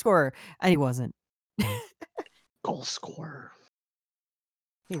our goal scorer, and he wasn't. Goal scorer.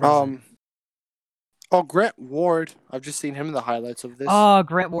 He wasn't. Grant Ward. I've just seen him in the highlights of this. Oh,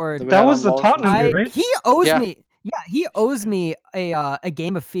 Grant Ward. That was the Tottenham dude, right? He owes me. Yeah, he owes me a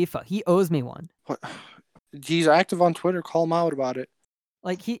game of FIFA. He owes me one. What? He's active on Twitter. Call him out about it.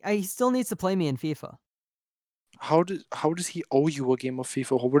 Like he still needs to play me in FIFA. How does he owe you a game of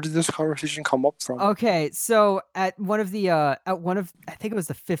FIFA? Where did this conversation come up from? Okay, so at one of I think it was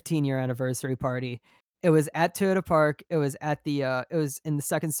the 15-year anniversary party. It was at Toyota Park. It was at the it was in the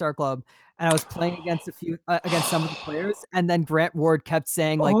Second Star Club, and I was playing against against some of the players, and then Grant Ward kept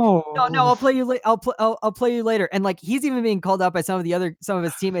saying like, "No, I'll play you later. I'll play you later." And like he's even being called out by some of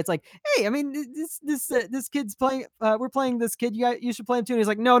his teammates, like, "Hey, I mean this kid's playing. We're playing this kid. You should play him too." And he's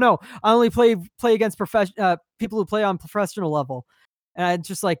like, "No, I only play against people who play on professional level." And I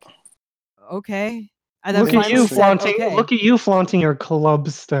just like, okay. And then look at you flaunting. Okay. Look at you flaunting your club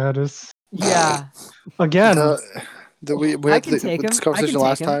status. Yeah. Again. We had this conversation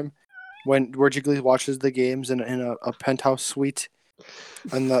last time where Jiggly watches the games in a penthouse suite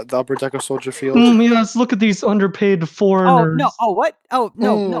in the upper deck of Soldier Field. Yes, look at these underpaid foreigners. Oh no! Oh what? Oh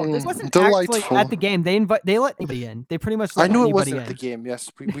no! This wasn't actually at the game. They let anybody in. They pretty much let I knew it wasn't at the game. Yes,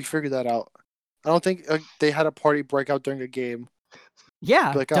 we figured that out. I don't think they had a party breakout during a game.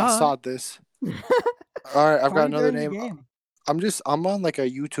 Yeah. Like I saw this. All right, I've got another name. I'm on like a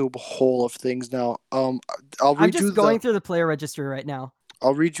YouTube hole of things now. I'm just going through the player registry right now.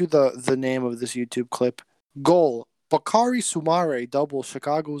 I'll read you the name of this YouTube clip. Goal: Bakary Soumare double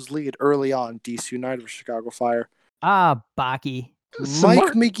Chicago's lead early on. DC United with Chicago Fire. Ah, Baki.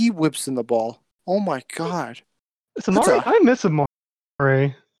 Mike McGee whips in the ball. Oh my god. I miss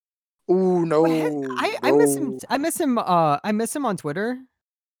Amare. Oh no. I miss him. I miss him on Twitter.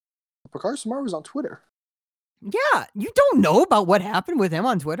 Bakary Soumare was on Twitter. Yeah, you don't know about what happened with him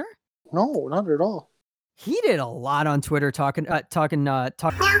on Twitter? No, not at all. He did a lot on Twitter talking about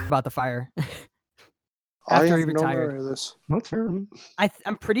the Fire. After he retired. No this. That's fair.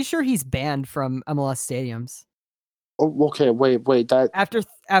 I'm pretty sure he's banned from MLS stadiums. Oh, okay. Wait. That after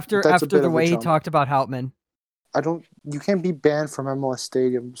the way he talked about Houtman. You can't be banned from MLS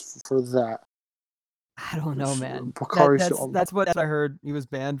stadiums for that. I don't know, man. That's what I heard. He was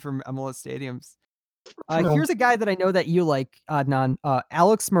banned from MLS stadiums. Here's a guy that I know that you like, Adnan.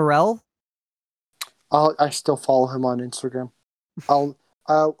 Alex Morel. I still follow him on Instagram.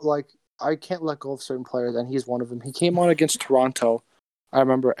 I can't let go of certain players, and he's one of them. He came on against Toronto, I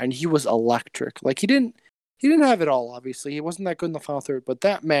remember, and he was electric. Like he didn't have it all. Obviously, he wasn't that good in the final third, but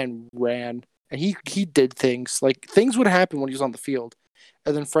that man ran and he did things. Like things would happen when he was on the field,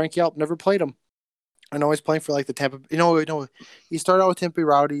 and then Frank Yelp never played him. I know he's playing for like the Tampa. He started out with Tampa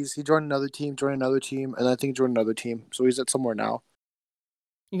Rowdies. He joined another team, and I think he joined another team. So he's at somewhere now.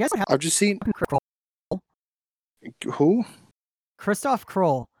 You guys I've just seen who? Christoph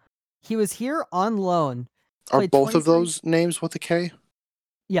Kroll. He was here on loan. Are both of those names with a K?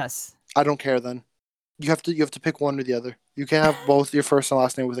 Yes. I don't care then. You have to pick one or the other. You can't have both your first and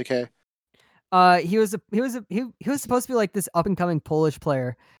last name with a K. He was supposed to be like this up and coming Polish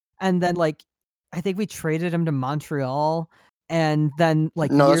player, and then like I think we traded him to Montreal, and then like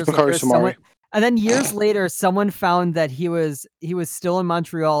years later, someone found that he was still in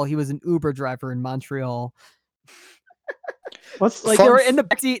Montreal. He was an Uber driver in Montreal. They were in the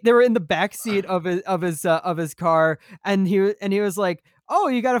backseat of his car, and he was like, oh,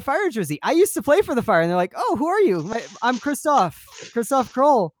 you got a Fire jersey. I used to play for the Fire. And they're like, oh, who are you? I'm Christoph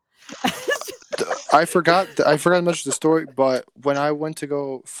Kroll. I forgot to mention the story, but when I went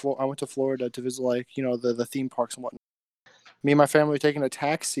to Florida to visit, like, the theme parks and whatnot. Me and my family were taking a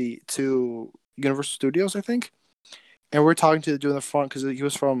taxi to Universal Studios, I think, and we're talking to the dude in the front because he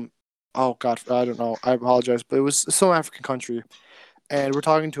was from, oh god, I don't know, I apologize, but it was some African country, and we're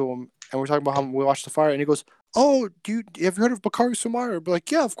talking to him, and we're talking about how we watched the Fire, and he goes, oh, have you heard of Bakary Soumaré? We're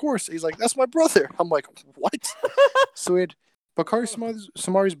like, yeah, of course. He's like, that's my brother. I'm like, what? So we had Bakary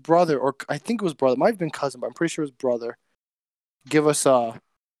Soumaré's brother, or I think it was brother, might have been cousin, but I'm pretty sure it was brother, give us a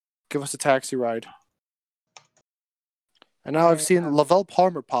taxi ride. And now I've seen Lavelle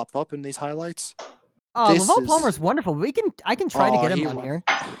Palmer pop up in these highlights. Lavelle Palmer's wonderful. I can try to get him on here.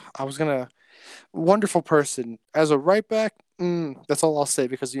 I was gonna, wonderful person as a right back. That's all I'll say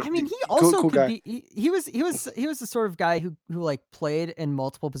because he also could be. He was the sort of guy who like played in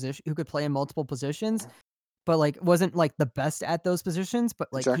multiple positions, who could play in multiple positions, but like wasn't like the best at those positions.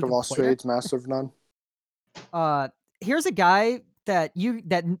 But like jack of all trades, master of none. Here's a guy that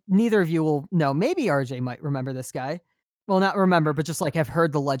neither of you will know. Maybe RJ might remember this guy. Well, not remember, but just like have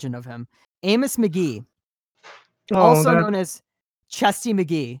heard the legend of him. Amos McGee, also known as Chesty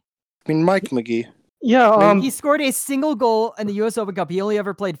McGee. I mean, Mike McGee. Yeah, he scored a single goal in the U.S. Open Cup. He only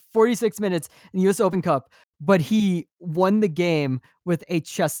ever played 46 minutes in the U.S. Open Cup, but he won the game with a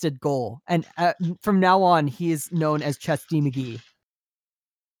chested goal. And from now on, he is known as Chesty McGee.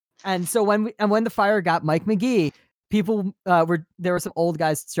 And so when the Fire got Mike McGee, people there were some old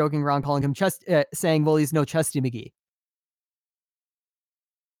guys joking around calling him saying, well, he's no Chesty McGee.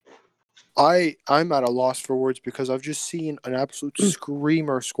 I'm at a loss for words because I've just seen an absolute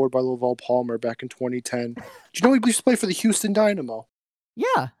screamer scored by Lavelle Palmer back in 2010. Do you know he used to play for the Houston Dynamo?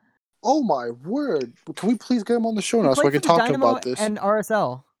 Yeah. Oh my word! Can we please get him on the show now so I can talk to him about this? And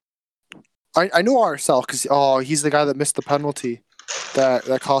RSL. I know RSL because he's the guy that missed the penalty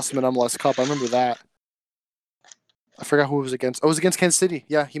that cost him an MLS Cup. I remember that. I forgot who it was against. Oh, it was against Kansas City.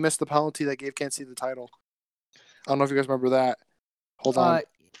 Yeah, he missed the penalty that gave Kansas City the title. I don't know if you guys remember that. Hold on.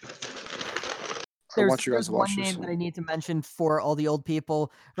 I want you guys to watch one this. name that I need to mention for all the old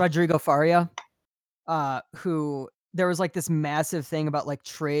people, Rodrigo Faria, who there was like this massive thing about like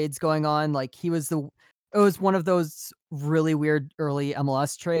trades going on. Like it was one of those really weird early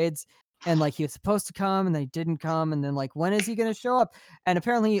MLS trades. And like he was supposed to come and they didn't come. And then like, when is he going to show up? And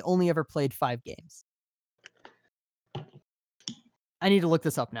apparently he only ever played 5 games. I need to look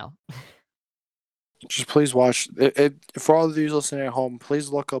this up now. Just please watch it. For all of you listening at home, please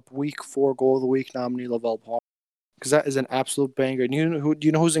look up Week 4 Goal of the Week nominee Lavelle Palmer, because that is an absolute banger. And do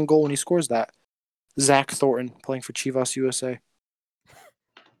you know who's in goal when he scores that? Zach Thornton, playing for Chivas USA.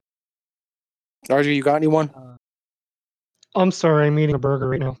 RJ, you got anyone? I'm sorry, I'm eating a burger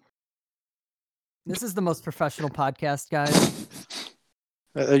right now. This is the most professional podcast, guys.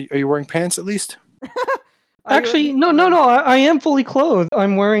 Are you wearing pants at least? Actually, no. I am fully clothed.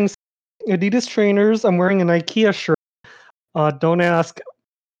 I'm wearing Adidas trainers. I'm wearing an IKEA shirt. Don't ask.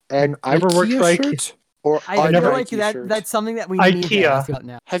 And IKEA shirt? Or I feel like that's something that we need to ask about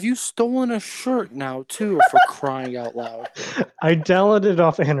now. Have you stolen a shirt now too, for crying out loud? I downloaded it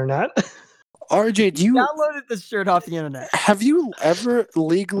off the internet. RJ, do you downloaded this shirt off the internet? Have you ever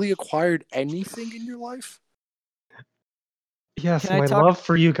legally acquired anything in your life? Yes, my love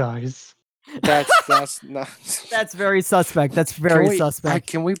for you guys. That's not. That's very suspect. That's very suspect.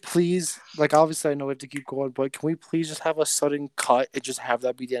 Can we please, like, obviously I know we have to keep going, but can we please just have a sudden cut and just have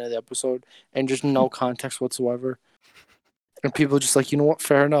that be the end of the episode and just no context whatsoever? And people just like, you know what?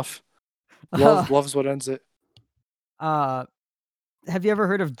 Fair enough. Love is what ends it. Have you ever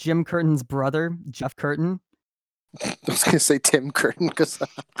heard of Jim Curtin's brother, Jeff Curtin? I was gonna say Tim Curtin because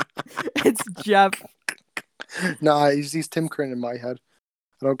it's Jeff. Nah, he's Tim Curtin in my head.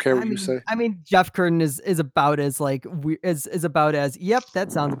 I don't care what you say. I mean, Jeff Curtin is about as like is about as. Yep,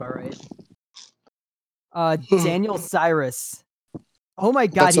 that sounds about right. Daniel Cyrus. Oh my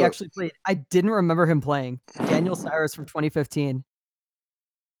God, he actually played. I didn't remember him playing. Daniel Cyrus from 2015.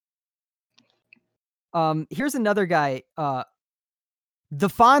 Here's another guy. The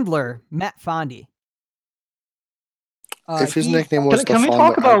Fondler, Matt Fondy. If his nickname was can we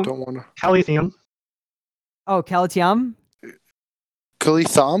talk about Calitham? Oh, Calitham?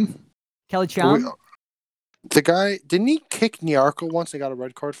 Calitham? Calitham? The guy, didn't he kick Nyarko once and got a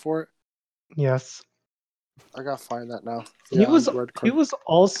red card for it? Yes. I gotta find that now. He was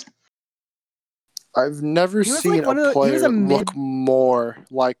also. I've never seen a player look more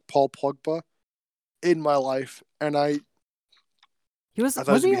like Paul Pogba in my life, and He was I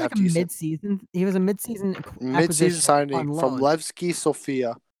thought it was wasn't he gonna be like a half decent. mid-season? He was a mid-season Mid-season acquisition signing on from loan. Levski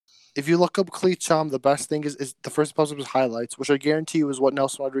Sofia. If you look up Khalid Cham, the best thing is the first post was highlights, which I guarantee you is what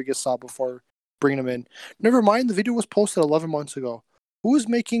Nelson Rodriguez saw before bringing him in. Never mind, the video was posted 11 months ago. Who is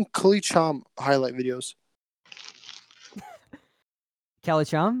making Khalid Cham highlight videos? Kelly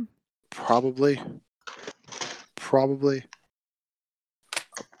Chum? Probably.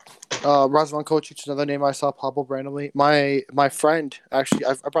 Razvan Kocic, another name I saw pop up randomly. My friend, actually,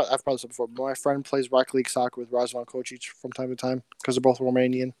 I've brought this up before, but my friend plays Rocket League Soccer with Razvan Kocic from time to time because they're both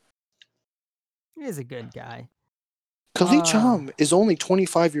Romanian. He's a good guy. Khalid Cham is only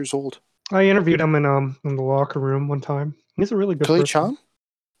 25 years old. I interviewed him in the locker room one time. He's a really good Khalid person.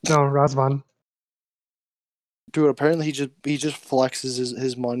 Cham? No, Razvan. Dude, apparently he just flexes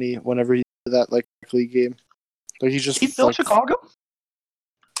his money whenever he does that like league game. Like He's still Chicago?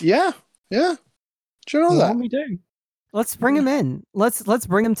 Yeah. Did you know that? Me dang. Let's bring him in. Let's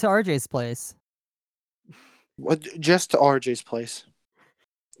bring him to RJ's place. What, just to RJ's place.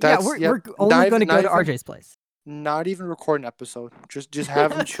 We're only going to go to RJ's place. Not even record an episode. Just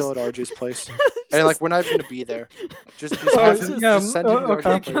have him chill at RJ's place. And like we're not even gonna be there. Just have him just send him to RJ's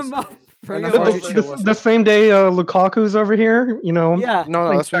Pick place. him up. Bring And him then over. RJ chill with The same day Lukaku's over here, you know. Yeah.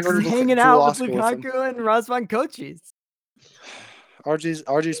 No, that's when He's hanging out with Lukaku and Razvan Kocic.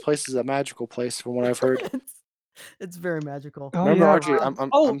 RJ's place is a magical place from what I've heard. It's very magical. Oh, Remember yeah.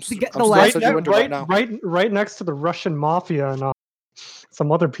 RJ? Right next to the Russian mafia and some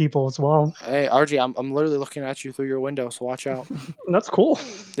other people as well. Hey RJ, I'm literally looking at you through your window, so watch out. That's cool.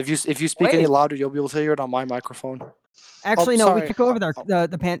 If you speak any louder, you'll be able to hear it on my microphone. Actually, no, we can't go over there. Oh.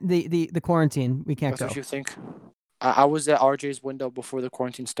 The quarantine. We can't That's go. what you think. I was at RJ's window before the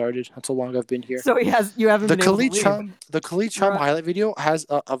quarantine started. That's how long I've been here. So you haven't The been able to leave. The Khalid Cham highlight video has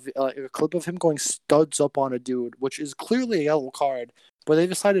a clip of him going studs up on a dude, which is clearly a yellow card. But they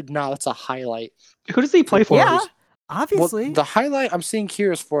decided, nah, that's a highlight. Who does he play for? Yeah, obviously. Well, the highlight I'm seeing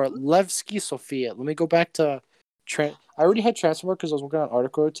here is for Levski Sofia. Let me go back to I already had Transfer because I was working on an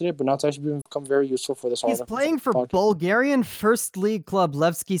article today, but now it's actually become very useful for this. He's playing for Bulgarian First League club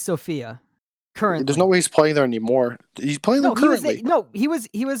Levski Sofia. Currently, there's no way he's playing there anymore. He's playing there currently. He was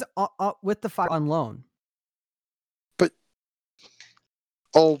with the Fire on loan. But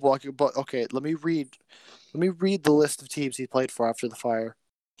okay. Let me read the list of teams he played for after the Fire.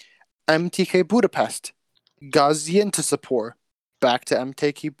 MTK Budapest, Gaziantepspor, back to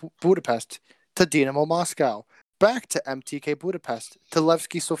MTK Budapest, to Dynamo Moscow, back to MTK Budapest, to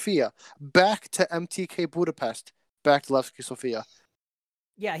Levski Sofia, back to MTK Budapest, back to Levski Sofia.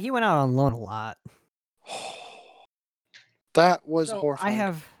 Yeah, he went out on loan a lot. That was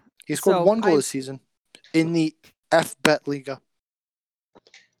horrifying. He scored one goal this season in the FBet Liga.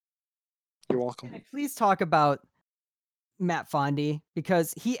 You're welcome. Can I please talk about Matt Fondy,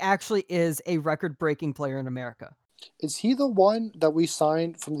 because he actually is a record-breaking player in America. Is he the one that we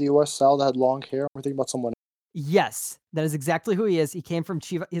signed from the USL that had long hair? We're thinking about someone. Yes, that is exactly who he is. He came from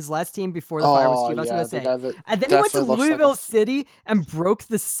Chivas. His last team before the Fire was Chivas USA. And then he went to Louisville City and broke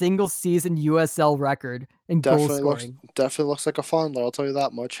the single-season USL record in goal scoring. Definitely looks like a Fondler, I'll tell you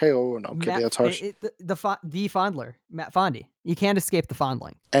that much. Hey, no, I'm kidding. That's harsh. The Fondler, Matt Fondy. You can't escape the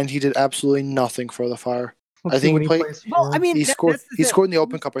fondling. And he did absolutely nothing for the Fire. I think he played. Well, I mean, he scored in the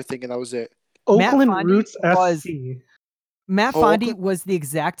Open Cup, I think, and that was it. Oakland Roots SC. Matt Fondy was the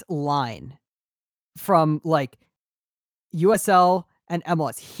exact line from like USL and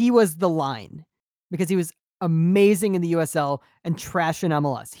MLS. He was the line because he was amazing in the USL and trash in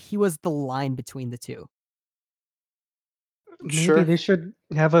MLS. He was the line between the two. Maybe they should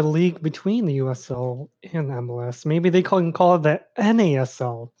have a league between the USL and MLS. Maybe they can call it the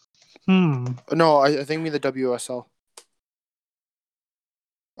NASL. No, I think we mean the WSL.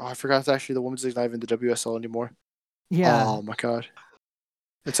 Oh, I forgot. It's actually the women's league not even the WSL anymore. Yeah. Oh my god.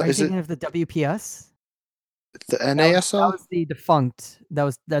 Are you thinking of the WPS? The NASL? That was the defunct.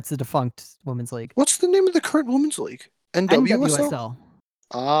 That's the defunct women's league. What's the name of the current women's league? NWSL.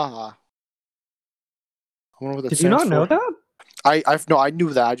 Ah. I wonder what that Did you not know that? I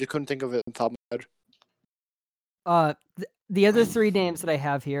knew that. I just couldn't think of it on top of my head. The other three names that I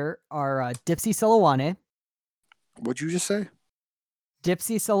have here are Dipsy Selawane. What'd you just say?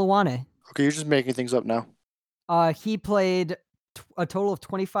 Dipsy Selawane. Okay, you're just making things up now. He played a total of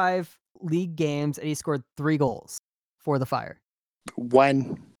 25 league games and he scored 3 goals for the Fire.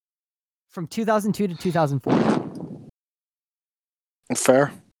 When? From 2002 to 2004.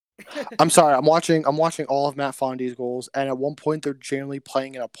 Fair. I'm sorry. I'm watching all of Matt Fondy's goals, and at one point they're generally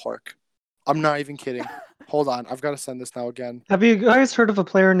playing in a park. I'm not even kidding. Hold on, I've got to send this now again. Have you guys heard of a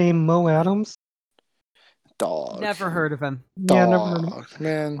player named Mo Adams? Dog. Never heard of him. Yeah, never heard of him.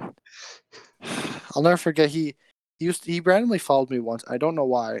 Man. I'll never forget. He randomly followed me once. I don't know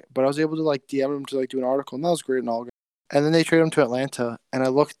why, but I was able to like DM him to like do an article, and that was great and all. And then they traded him to Atlanta, and I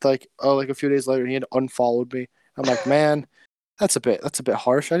looked like a few days later, and he had unfollowed me. I'm like, man, that's a bit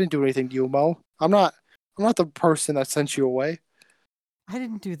harsh. I didn't do anything to you, Mo. I'm not the person that sent you away. I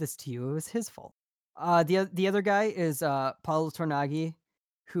didn't do this to you. It was his fault. The other guy is Paulo Tornaghi,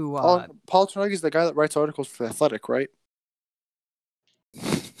 who Paul Tornaghi is the guy that writes articles for The Athletic, right?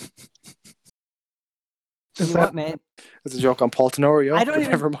 You what, man? It's a joke on Paul Tenorio. I don't even.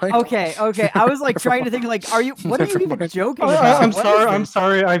 Never mind. Okay. I was like trying to think, like, what are you even joking about? I'm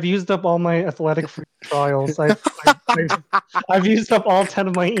sorry. I've used up all my Athletic free trials. I've used up all 10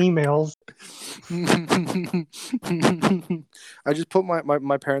 of my emails. I just put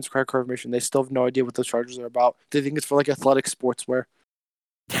my parents' credit card information. They still have no idea what the charges are about. They think it's for like athletic sportswear.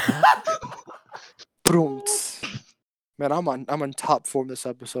 Boom. Man, I'm on top form this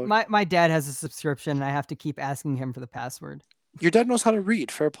episode. My dad has a subscription, and I have to keep asking him for the password. Your dad knows how to read.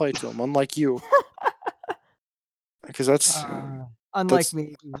 Fair play to him, unlike you. Because that's unlike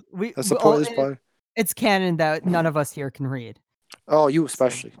me. That's the point of this part. It's canon that none of us here can read. Oh, you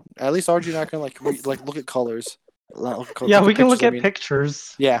especially. At least RG not gonna look at colors. Yeah, we can look at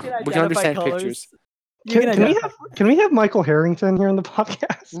pictures. Yeah, we can understand pictures. Can we have Michael Harrington here in the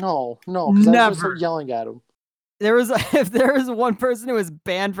podcast? No, because I was just yelling at him. If there is one person who is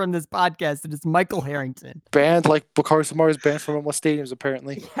banned from this podcast, it is Michael Harrington. Banned like Bakari Samar is banned from almost stadiums,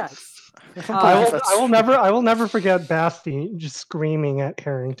 apparently. Yes. I will never forget Basti just screaming at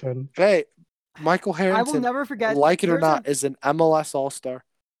Harrington. Hey, Michael Harrington. I will never forget. Like it or not, is an MLS All-Star.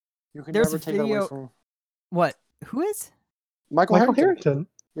 You can never take that away from him. What? Who is? Michael Harrington.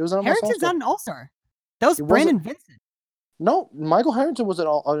 He was an MLS Harrington's All-Star. not an All-Star. That was Brandon Vincent. No, Michael Harrington was an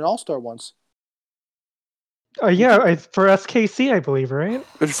All-Star once. Yeah, for SKC, I believe, right?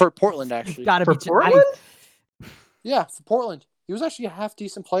 For Portland, actually. Gotta be Portland. Yeah, for Portland. He was actually a half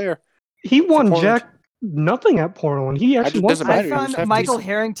decent player. He won nothing at Portland. He actually won. I found Michael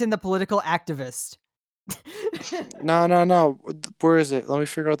Harrington, the political activist. No. Where is it? Let me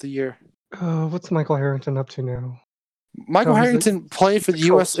figure out the year. What's Michael Harrington up to now? Michael Harrington played for the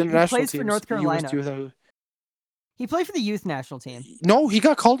U.S. international team. He plays for North Carolina. He played for the youth national team. No, he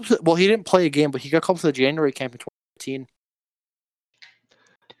got called. Well, he didn't play a game, but he got called to the January camp in 2018.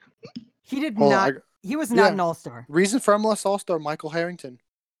 He did not. He was not an All-Star. Reason for MLS All-Star, Michael Harrington.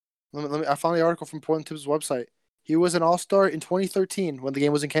 Let me. I found the article from Portland Tips' website. He was an All-Star in 2013 when the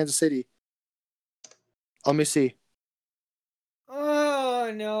game was in Kansas City. Let me see.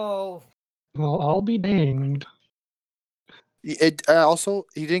 Oh no. Well, I'll be danged. Also,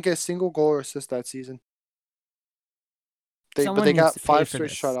 he didn't get a single goal or assist that season. But they got 5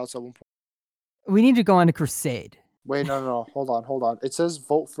 straight shutouts at one point. We need to go on a crusade. Wait, no. Hold on. It says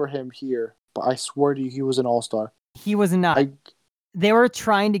vote for him here, but I swear to you, he was an All-Star. He was not. They were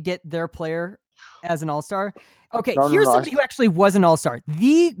trying to get their player as an All-Star. Okay, here's somebody who actually was an All-Star.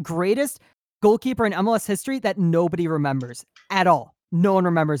 The greatest goalkeeper in MLS history that nobody remembers at all. No one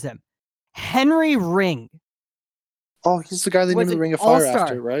remembers him. Henry Ring. Oh, he's the guy they named the Ring of Fire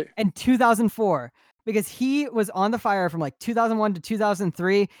after, right? In 2004. Because he was on the Fire from like 2001 to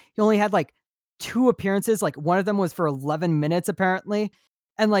 2003. He only had like 2 appearances. Like one of them was for 11 minutes, apparently.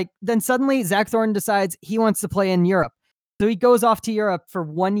 And like then suddenly Zach Thornton decides he wants to play in Europe. So he goes off to Europe for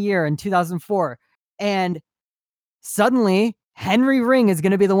 1 year in 2004. And suddenly Henry Ring is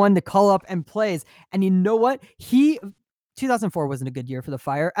going to be the one to call up and plays. And you know what? 2004 wasn't a good year for the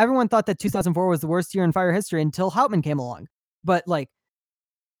Fire. Everyone thought that 2004 was the worst year in Fire history until Houtman came along. But like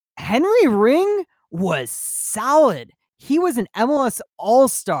Henry Ring was solid. He was an MLS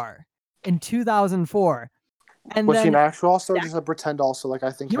All-Star in 2004. And was he an actual All-Star or just a pretend All-Star? Like I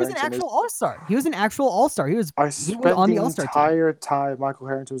think he was an actual All-Star. He was an actual All-Star. He was on the All-Star team. The entire time Michael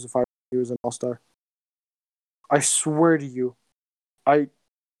Harrington was a Fire, he was an All-Star. I swear to you. Why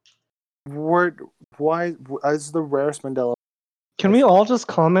is the rarest Mandela? Can we all just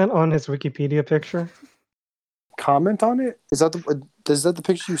comment on his Wikipedia picture? Comment on it? Is that the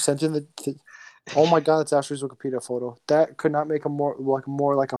picture you sent in the Oh my god, it's Ashley's Wikipedia photo. That could not make him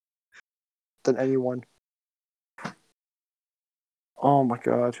more like a than anyone. Oh my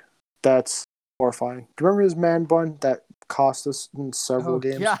god. That's horrifying. Do you remember his man bun that cost us in several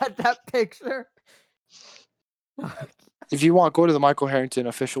games? Yeah, that picture. If you want, go to the Michael Harrington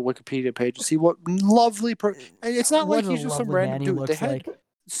official Wikipedia page and see what lovely it's not like he's just some random dude. They had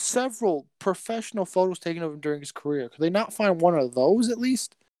several professional photos taken of him during his career. Could they not find one of those at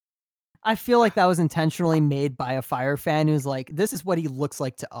least? I feel like that was intentionally made by a Fire fan who's like, this is what he looks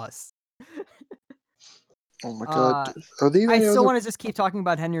like to us. Oh my god! Are they I still other... want to just keep talking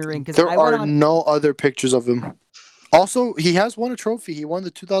about Henry Ring because there are no other pictures of him. Also, he has won a trophy. He won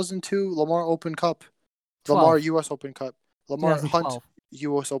the 2002 Lamar Open Cup, 12. Lamar U.S. Open Cup, Lamar 2012. Hunt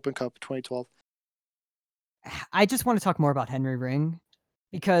U.S. Open Cup 2012. I just want to talk more about Henry Ring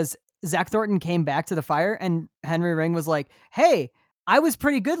because Zach Thornton came back to the Fire and Henry Ring was like, hey, I was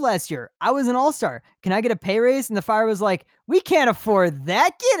pretty good last year. I was an all-star. Can I get a pay raise? And the Fire was like, we can't afford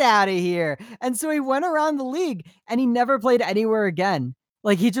that. Get out of here. And so he went around the league and he never played anywhere again.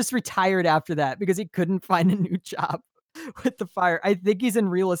 Like he just retired after that because he couldn't find a new job with the Fire. I think he's in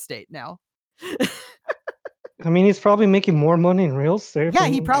real estate now. I mean, he's probably making more money in real estate. Yeah,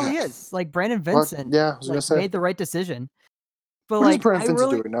 he probably is. Like Brandon Vincent, yeah, I was gonna say. made the right decision. But What like, is Brandon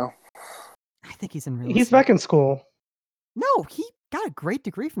Vincent doing now? I think he's in real He's estate. back in school. No, he got a great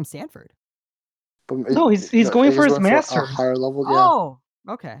degree from Stanford. But No, he's going for his master's. A higher level, yeah. Oh,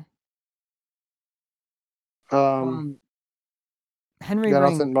 okay. Henry got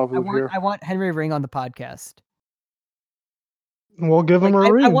Ring. nothing about here. I want Henry Ring on the podcast. We'll give him Like,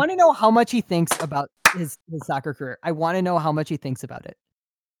 a ring. I want to know how much he thinks about his soccer career. I want to know how much he thinks about it.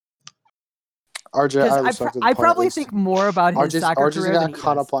 RJ, I probably think more about his soccer career than got he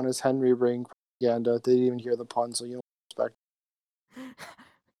caught does. up on his Henry Ring propaganda. They didn't even hear the pun, so you don't expect.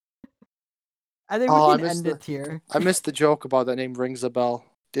 I think we can end it here. I missed the joke about that name rings a bell.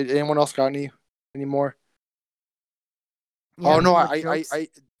 Did anyone else got any more? Yeah, no,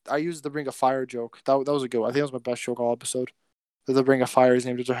 I used the Ring of Fire joke. That was a good one. I think that was my best joke all episode. The Ring of Fire is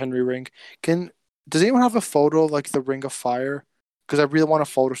named after Henry Ring. Does anyone have a photo of, like, the Ring of Fire? Because I really want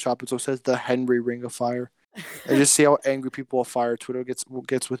to Photoshop it so it says the Henry Ring of Fire. And just see how angry people of Fire Twitter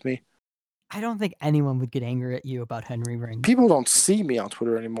gets with me. I don't think anyone would get angry at you about Henry Ring. People don't see me on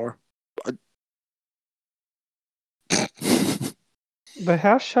Twitter anymore. The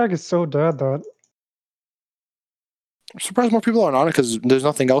hashtag is so dead that I'm surprised more people aren't on it because there's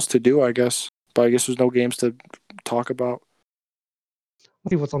nothing else to do, I guess. But I guess there's no games to talk about.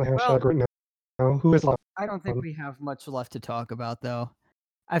 Let's see what's on the hashtag right now. Who is on? I don't think we have much left to talk about, though.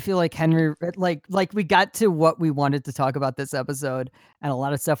 I feel like Henry, like we got to what we wanted to talk about this episode, and a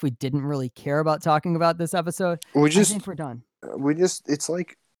lot of stuff we didn't really care about talking about this episode. I think we're done. It's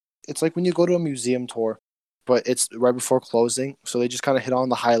like when you go to a museum tour, but it's right before closing, so they just kind of hit on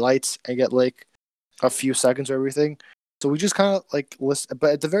the highlights and get like a few seconds of everything. So we just kind of like list,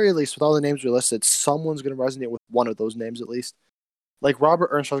 but at the very least, with all the names we listed, someone's gonna resonate with one of those names at least. Like Robert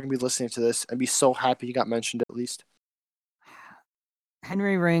Earnshaw's gonna be listening to this and be so happy he got mentioned at least.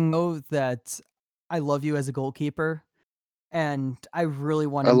 Henry Ring, know that I love you as a goalkeeper, and I really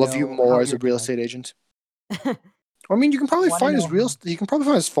want to. I love you more as a real estate agent. I mean, you can probably find his You can probably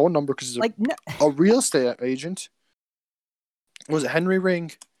find his phone number because he's a real estate agent. Was it Henry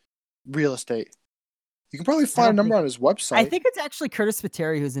Ring, real estate? You can probably find a number on his website. I think it's actually Curtis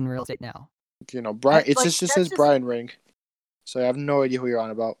Spiteri who's in real estate now. You know, Brian. It just says Brian Ring, so I have no idea who you're on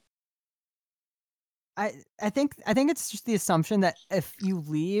about. I think it's just the assumption that if you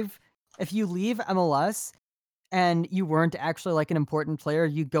leave MLS and you weren't actually like an important player,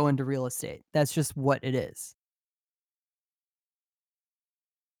 you go into real estate. That's just what it is.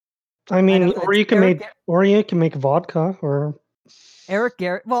 I mean, or you can make vodka or Eric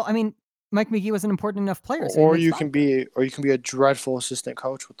Garrett. Well, I mean, Mike McGee was an important enough player. So or you can be a dreadful assistant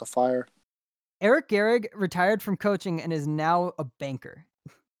coach with the Fire. Eric Gehrig retired from coaching and is now a banker.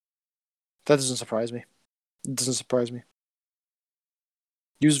 That doesn't surprise me. It doesn't surprise me.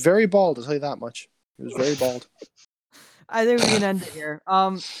 He was very bald, I'll tell you that much. He was very bald. I think we can end it here.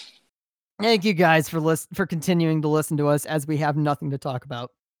 Thank you guys for continuing to listen to us as we have nothing to talk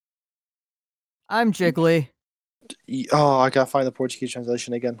about. I'm Jiggly. Oh, I gotta find the Portuguese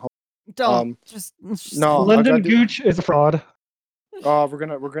translation again. Just no. Lyndon Gooch is a fraud.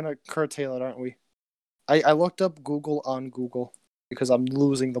 We're gonna curtail it, aren't we? I looked up Google on Google because I'm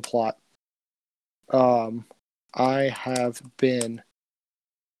losing the plot. I have been,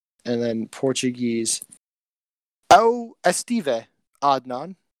 and then Portuguese. Oh, estive,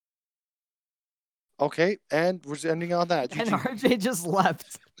 Adnan. Okay, and we're ending on that. And RJ just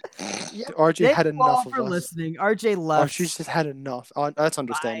left. RJ had enough of us. Listening. RJ left. RJ just had enough. That's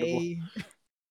understandable. Bye.